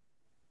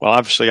 Well,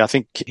 obviously, I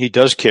think he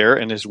does care,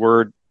 and his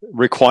word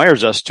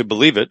requires us to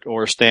believe it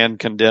or stand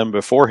condemned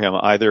before him,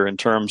 either in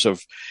terms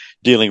of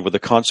dealing with the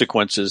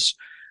consequences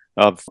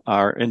of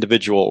our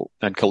individual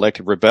and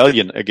collective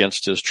rebellion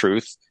against his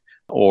truth,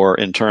 or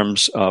in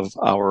terms of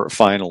our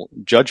final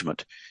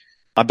judgment.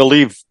 I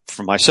believe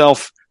for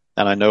myself,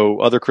 and I know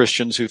other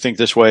Christians who think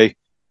this way,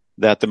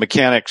 that the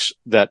mechanics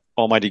that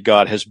Almighty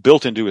God has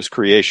built into his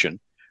creation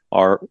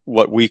are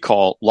what we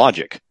call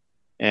logic.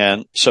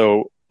 And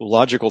so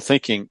logical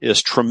thinking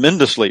is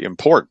tremendously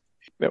important.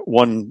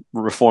 One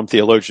Reformed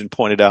theologian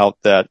pointed out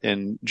that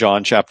in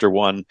John chapter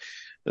 1,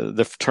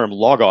 the term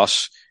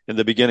logos in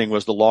the beginning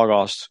was the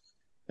Logos,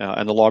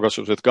 and the Logos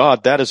was with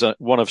God. That is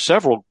one of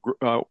several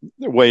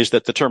ways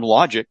that the term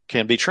logic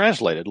can be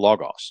translated,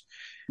 Logos.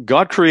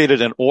 God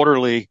created an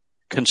orderly,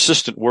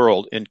 consistent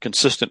world and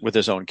consistent with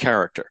his own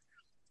character.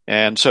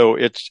 And so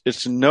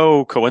it's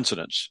no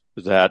coincidence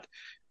that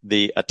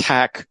the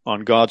attack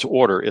on God's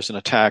order is an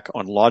attack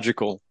on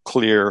logical,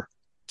 clear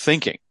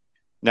thinking.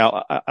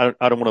 Now, I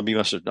don't want to be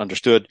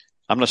misunderstood.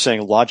 I'm not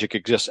saying logic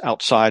exists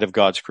outside of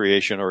God's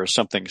creation or is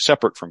something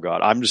separate from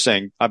God. I'm just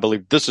saying I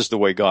believe this is the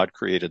way God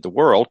created the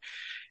world.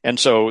 And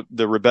so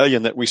the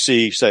rebellion that we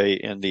see, say,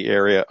 in the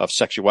area of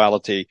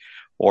sexuality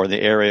or in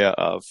the area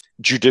of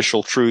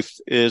judicial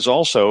truth is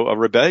also a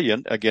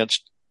rebellion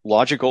against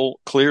logical,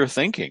 clear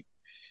thinking.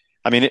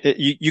 I mean,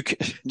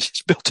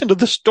 it's built into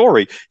the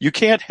story. You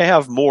can't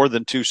have more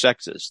than two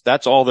sexes.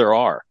 That's all there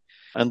are,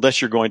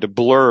 unless you're going to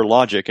blur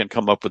logic and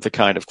come up with the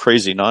kind of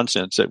crazy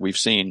nonsense that we've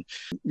seen.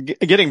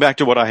 Getting back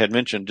to what I had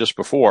mentioned just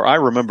before, I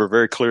remember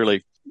very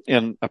clearly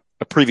in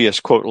a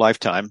previous, quote,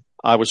 lifetime,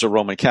 I was a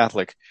Roman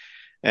Catholic,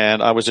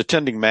 and I was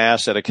attending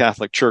Mass at a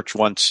Catholic church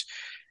once,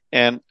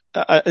 and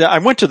I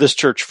went to this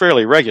church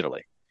fairly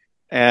regularly.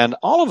 And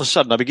all of a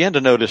sudden, I began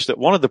to notice that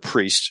one of the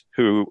priests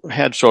who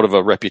had sort of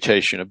a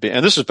reputation of being,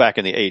 and this was back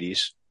in the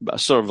 80s,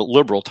 sort of a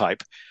liberal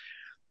type,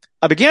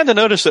 I began to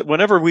notice that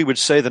whenever we would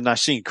say the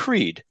Nicene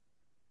Creed,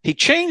 he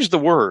changed the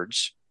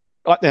words,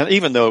 and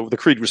even though the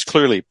creed was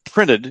clearly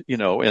printed, in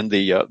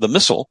the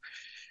missal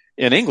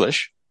in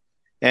English,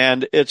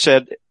 and it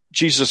said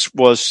Jesus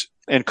was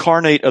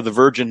incarnate of the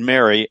Virgin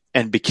Mary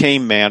and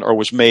became man or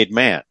was made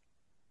man.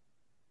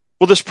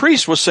 Well, this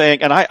priest was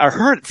saying, and I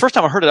heard, first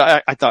time I heard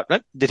it, I thought,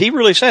 did he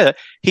really say that?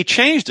 He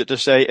changed it to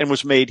say, and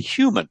was made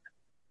human.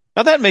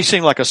 Now that may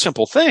seem like a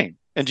simple thing,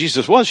 and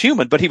Jesus was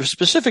human, but he was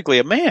specifically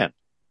a man.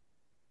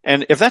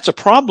 And if that's a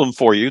problem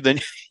for you,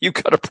 then you've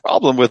got a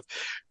problem with,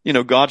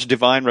 God's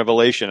divine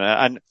revelation.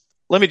 And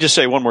let me just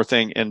say one more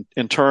thing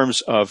in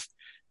terms of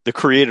the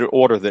created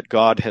order that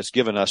God has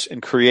given us in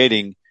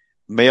creating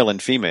male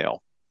and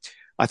female.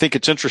 I think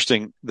it's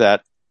interesting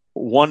that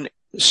one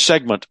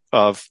segment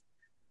of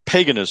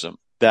paganism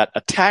that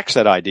attacks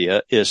that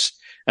idea is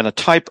a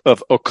type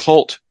of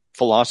occult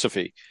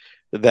philosophy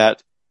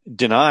that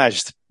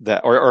denies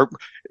that or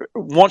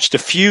wants to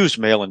fuse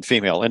male and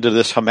female into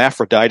this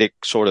hermaphroditic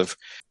sort of,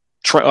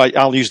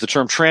 I'll use the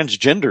term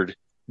transgendered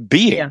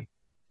being. Yeah.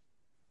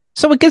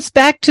 So it gets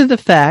back to the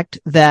fact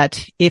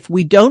that if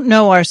we don't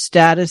know our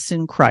status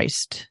in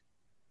Christ,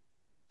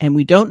 and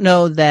we don't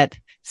know that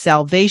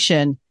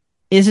salvation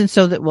isn't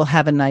so that we'll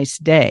have a nice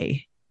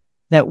day,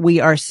 that we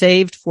are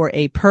saved for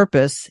a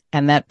purpose,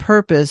 and that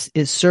purpose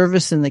is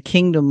service in the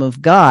kingdom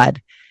of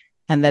God,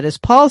 and that, as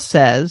Paul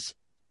says,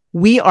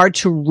 we are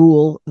to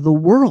rule the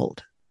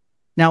world.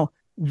 Now,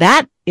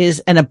 that is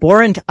an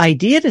abhorrent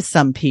idea to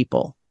some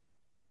people.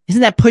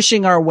 Isn't that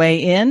pushing our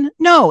way in?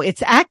 No,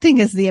 it's acting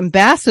as the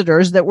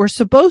ambassadors that we're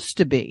supposed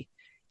to be.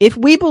 If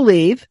we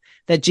believe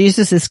that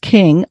Jesus is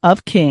King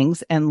of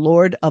Kings and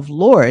Lord of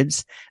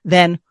Lords,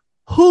 then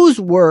whose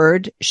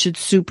word should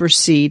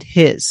supersede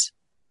his?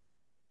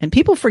 And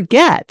people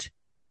forget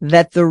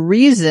that the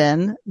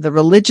reason the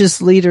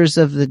religious leaders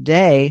of the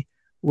day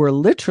were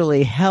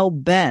literally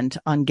hell-bent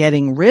on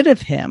getting rid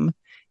of him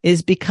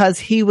is because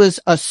he was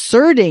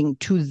asserting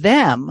to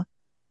them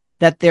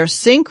that their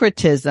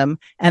syncretism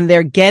and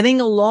their getting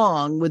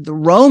along with the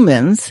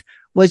Romans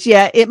was,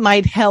 yeah, it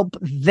might help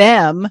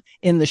them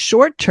in the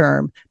short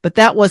term, but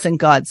that wasn't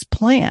God's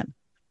plan.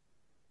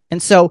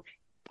 And so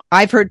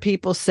I've heard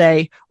people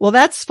say, well,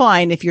 that's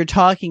fine if you're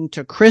talking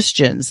to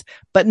Christians,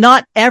 but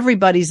not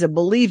everybody's a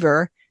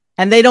believer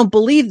and they don't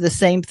believe the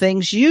same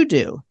things you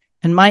do.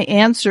 And my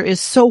answer is,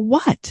 so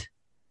what?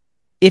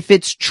 If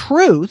it's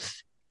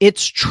truth,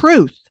 it's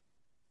truth.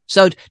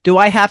 So do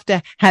I have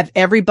to have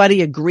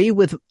everybody agree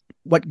with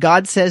what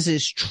God says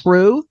is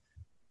true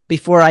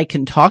before I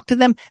can talk to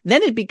them?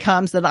 Then it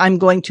becomes that I'm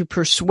going to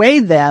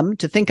persuade them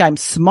to think I'm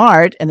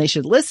smart and they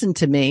should listen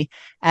to me,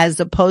 as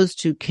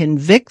opposed to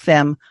convict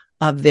them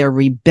of their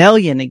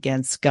rebellion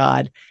against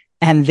God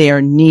and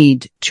their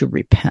need to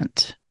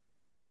repent.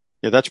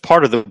 Yeah, that's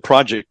part of the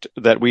project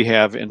that we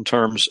have in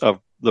terms of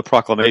the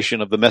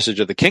proclamation of the message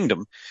of the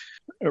kingdom.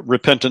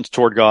 Repentance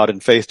toward God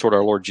and faith toward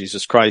our Lord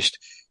Jesus Christ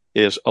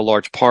is a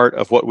large part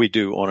of what we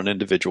do on an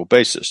individual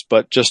basis.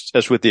 But just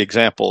as with the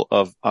example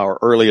of our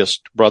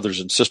earliest brothers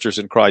and sisters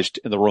in Christ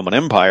in the Roman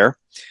Empire,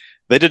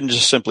 they didn't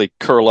just simply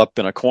curl up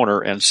in a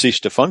corner and cease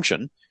to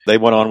function. They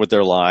went on with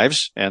their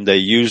lives, and they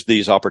used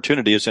these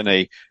opportunities in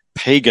a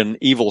pagan,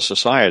 evil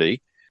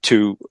society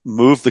to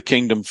move the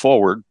kingdom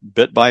forward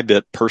bit by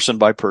bit, person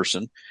by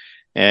person.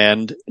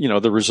 And,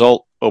 the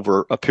result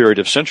over a period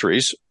of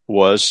centuries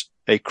was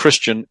a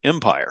Christian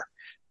empire.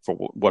 For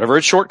whatever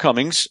its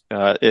shortcomings,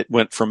 it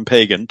went from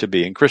pagan to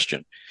being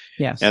Christian.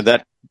 Yes. And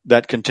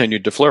that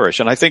continued to flourish.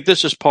 And I think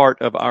this is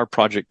part of our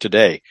project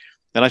today.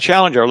 And I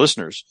challenge our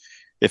listeners,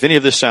 if any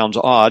of this sounds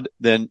odd,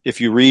 then if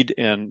you read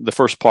in the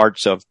first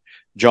parts of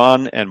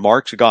John and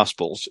Mark's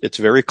Gospels, it's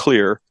very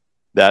clear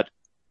that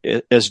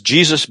as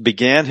Jesus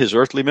began his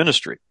earthly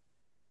ministry,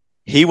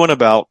 he went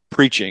about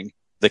preaching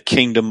the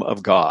kingdom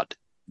of God.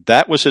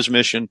 That was his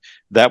mission.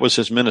 That was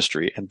his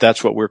ministry. And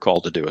that's what we're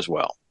called to do as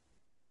well.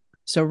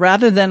 So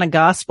rather than a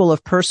gospel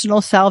of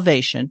personal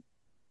salvation,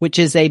 which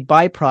is a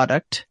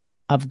byproduct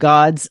of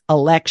God's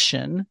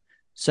election,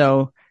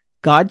 so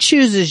God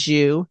chooses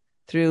you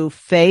through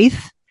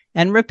faith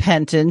and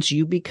repentance,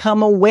 you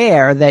become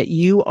aware that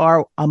you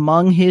are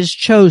among his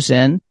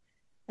chosen.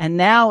 And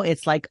now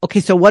it's like,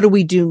 okay, so what do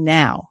we do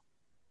now?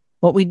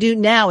 What we do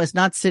now is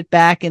not sit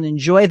back and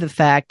enjoy the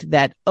fact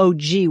that, oh,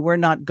 gee, we're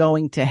not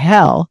going to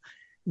hell,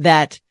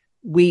 that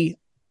we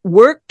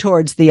work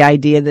towards the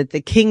idea that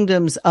the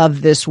kingdoms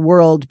of this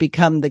world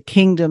become the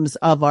kingdoms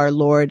of our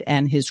Lord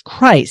and his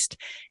Christ.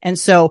 And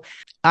so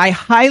I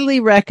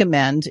highly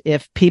recommend,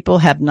 if people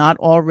have not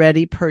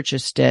already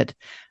purchased it,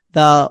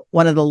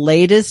 one of the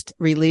latest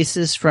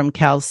releases from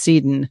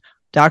Chalcedon,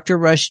 Dr.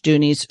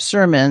 Rushdoony's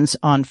sermons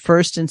on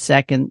 1st and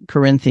 2nd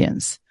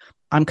Corinthians.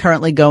 I'm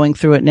currently going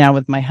through it now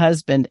with my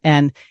husband,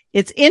 and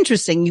it's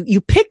interesting.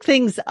 You pick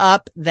things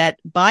up that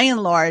by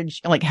and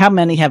large, like how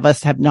many of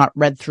us have not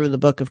read through the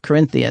book of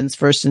Corinthians,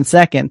 1st and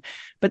 2nd?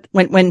 But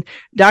when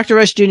Dr.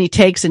 Rushdoony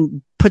takes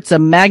and puts a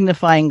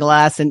magnifying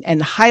glass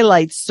and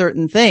highlights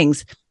certain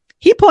things,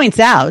 he points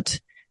out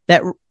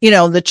that,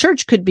 the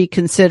church could be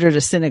considered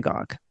a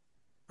synagogue,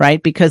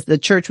 right? Because the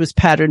church was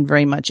patterned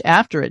very much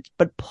after it.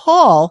 But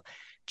Paul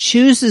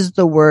chooses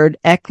the word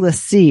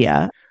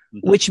ecclesia,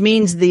 which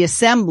means the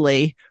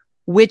assembly,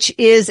 which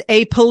is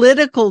a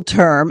political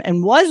term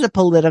and was a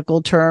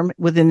political term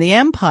within the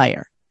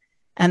empire.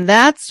 And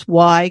that's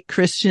why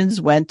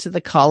Christians went to the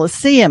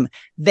Colosseum.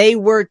 They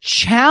were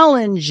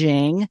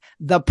challenging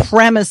the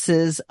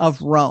premises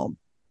of Rome.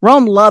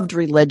 Rome loved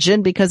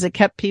religion because it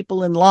kept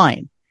people in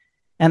line.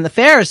 And the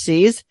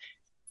Pharisees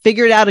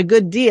figured out a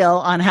good deal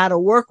on how to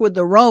work with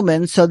the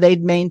Romans so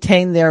they'd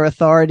maintain their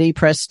authority,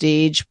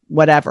 prestige,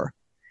 whatever.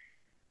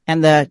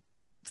 And the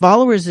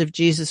followers of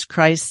Jesus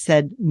Christ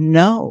said,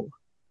 no,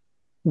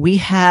 we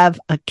have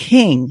a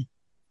king,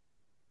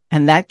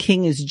 and that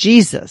king is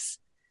Jesus.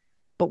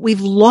 But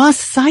we've lost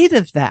sight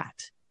of that.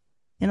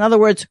 In other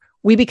words,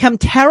 we become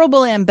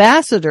terrible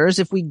ambassadors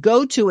if we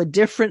go to a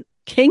different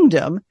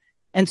kingdom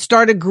and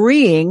start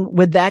agreeing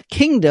with that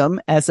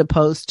kingdom as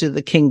opposed to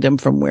the kingdom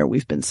from where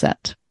we've been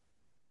sent.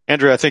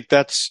 Andrea, I think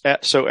that's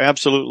so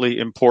absolutely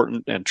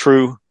important and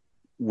true.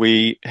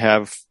 We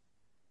have,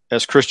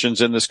 as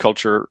Christians in this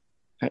culture,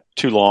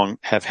 too long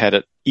have had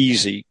it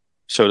easy,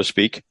 so to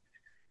speak.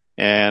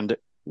 And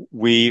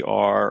we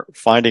are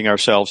finding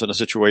ourselves in a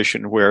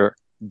situation where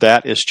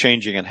that is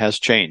changing and has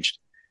changed.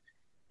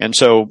 And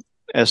so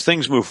as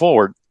things move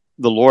forward,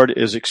 the Lord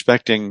is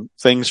expecting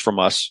things from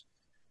us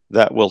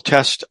that will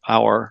test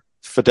our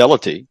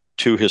fidelity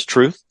to his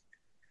truth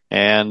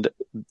and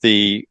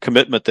the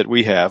commitment that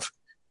we have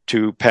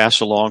to pass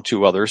along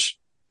to others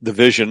the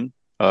vision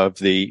of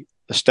the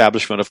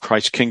establishment of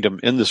Christ's kingdom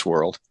in this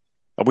world.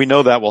 We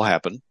know that will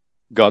happen.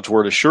 God's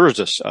word assures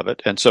us of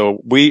it. And so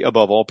we,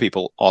 above all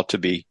people, ought to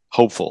be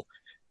hopeful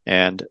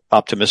and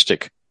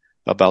optimistic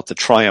about the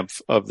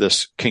triumph of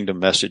this kingdom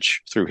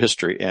message through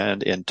history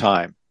and in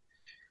time.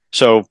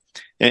 So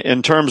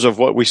in terms of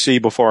what we see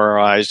before our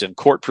eyes in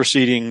court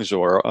proceedings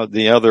or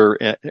the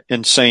other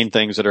insane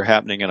things that are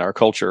happening in our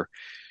culture,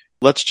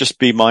 let's just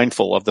be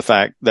mindful of the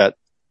fact that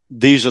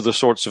these are the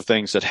sorts of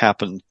things that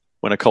happen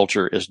when a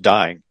culture is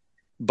dying.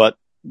 But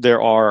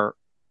there are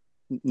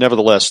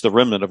nevertheless the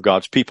remnant of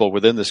God's people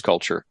within this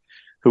culture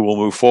who will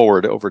move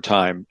forward over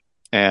time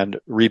and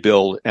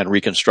rebuild and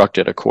reconstruct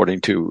it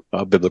according to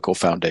a biblical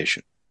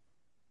foundation.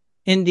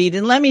 Indeed.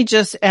 And let me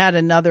just add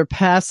another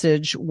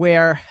passage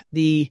where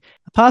the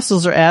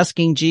apostles are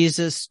asking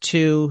Jesus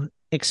to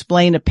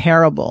explain a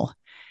parable.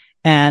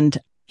 And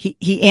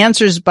he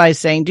answers by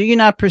saying, "Do you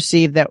not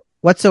perceive that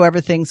whatsoever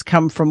things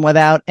come from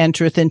without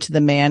entereth into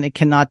the man, it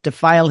cannot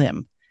defile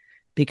him,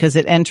 because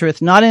it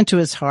entereth not into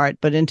his heart,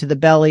 but into the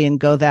belly,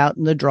 and goeth out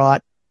in the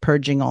draught,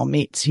 purging all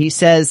meats." He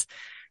says,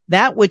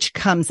 that which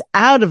comes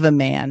out of a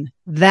man,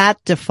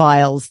 that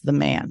defiles the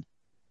man.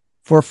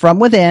 For from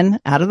within,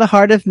 out of the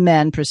heart of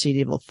men, proceed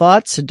evil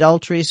thoughts,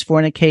 adulteries,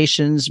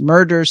 fornications,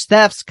 murders,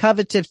 thefts,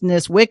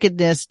 covetousness,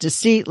 wickedness,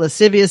 deceit,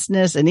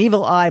 lasciviousness, an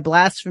evil eye,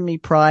 blasphemy,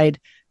 pride,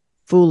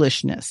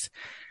 foolishness.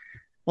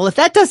 Well, if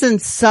that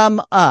doesn't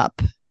sum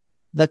up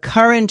the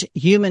current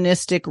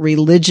humanistic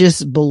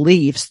religious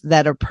beliefs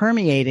that are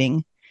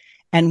permeating,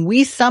 and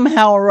we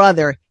somehow or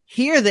other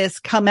hear this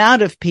come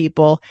out of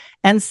people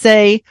and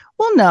say,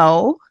 well,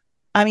 no,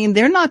 I mean,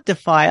 they're not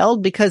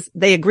defiled because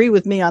they agree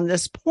with me on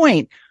this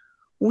point.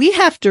 We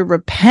have to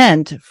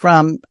repent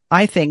from,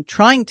 I think,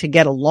 trying to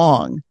get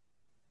along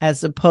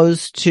as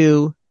opposed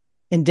to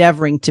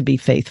endeavoring to be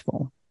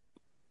faithful.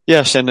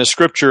 Yes, and the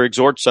scripture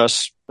exhorts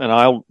us, and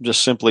I'll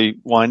just simply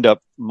wind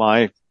up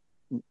my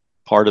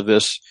part of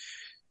this,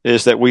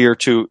 is that we are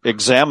to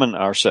examine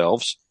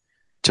ourselves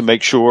to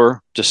make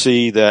sure to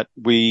see that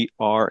we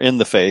are in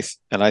the faith.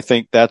 And I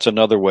think that's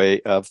another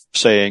way of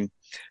saying,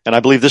 and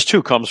I believe this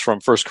too comes from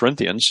 1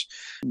 Corinthians,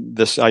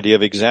 this idea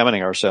of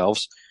examining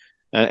ourselves,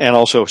 and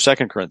also 2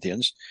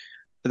 Corinthians.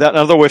 That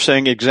another way of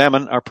saying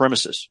examine our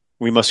premises.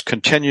 We must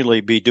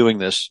continually be doing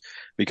this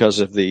because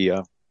of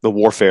the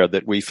warfare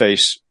that we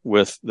face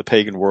with the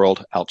pagan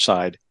world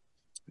outside.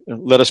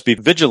 Let us be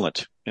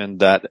vigilant in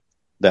that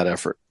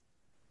effort.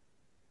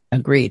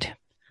 Agreed.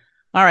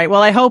 All right.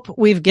 Well, I hope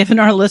we've given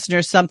our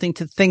listeners something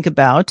to think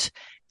about.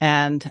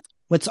 And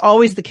what's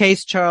always the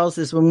case, Charles,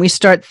 is when we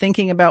start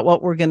thinking about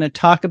what we're going to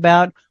talk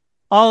about,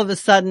 all of a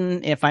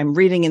sudden, if I'm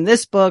reading in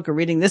this book or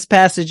reading this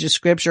passage of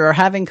scripture or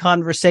having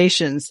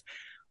conversations,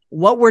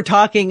 what we're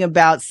talking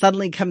about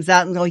suddenly comes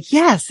out and go,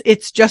 yes,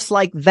 it's just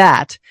like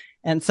that.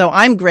 And so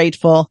I'm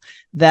grateful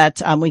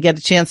that we get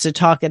a chance to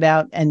talk it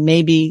out and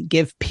maybe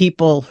give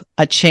people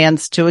a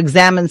chance to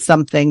examine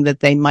something that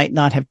they might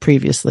not have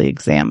previously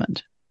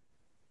examined.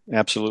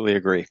 Absolutely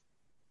agree.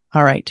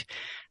 All right.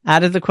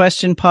 Out of the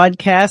Question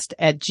podcast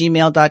at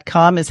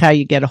gmail.com is how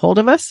you get a hold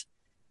of us.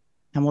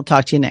 And we'll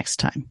talk to you next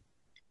time.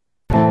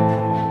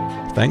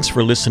 Thanks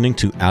for listening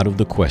to Out of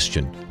the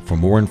Question. For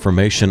more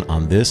information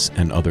on this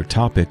and other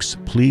topics,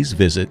 please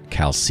visit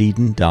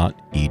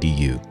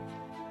chalcedon.edu.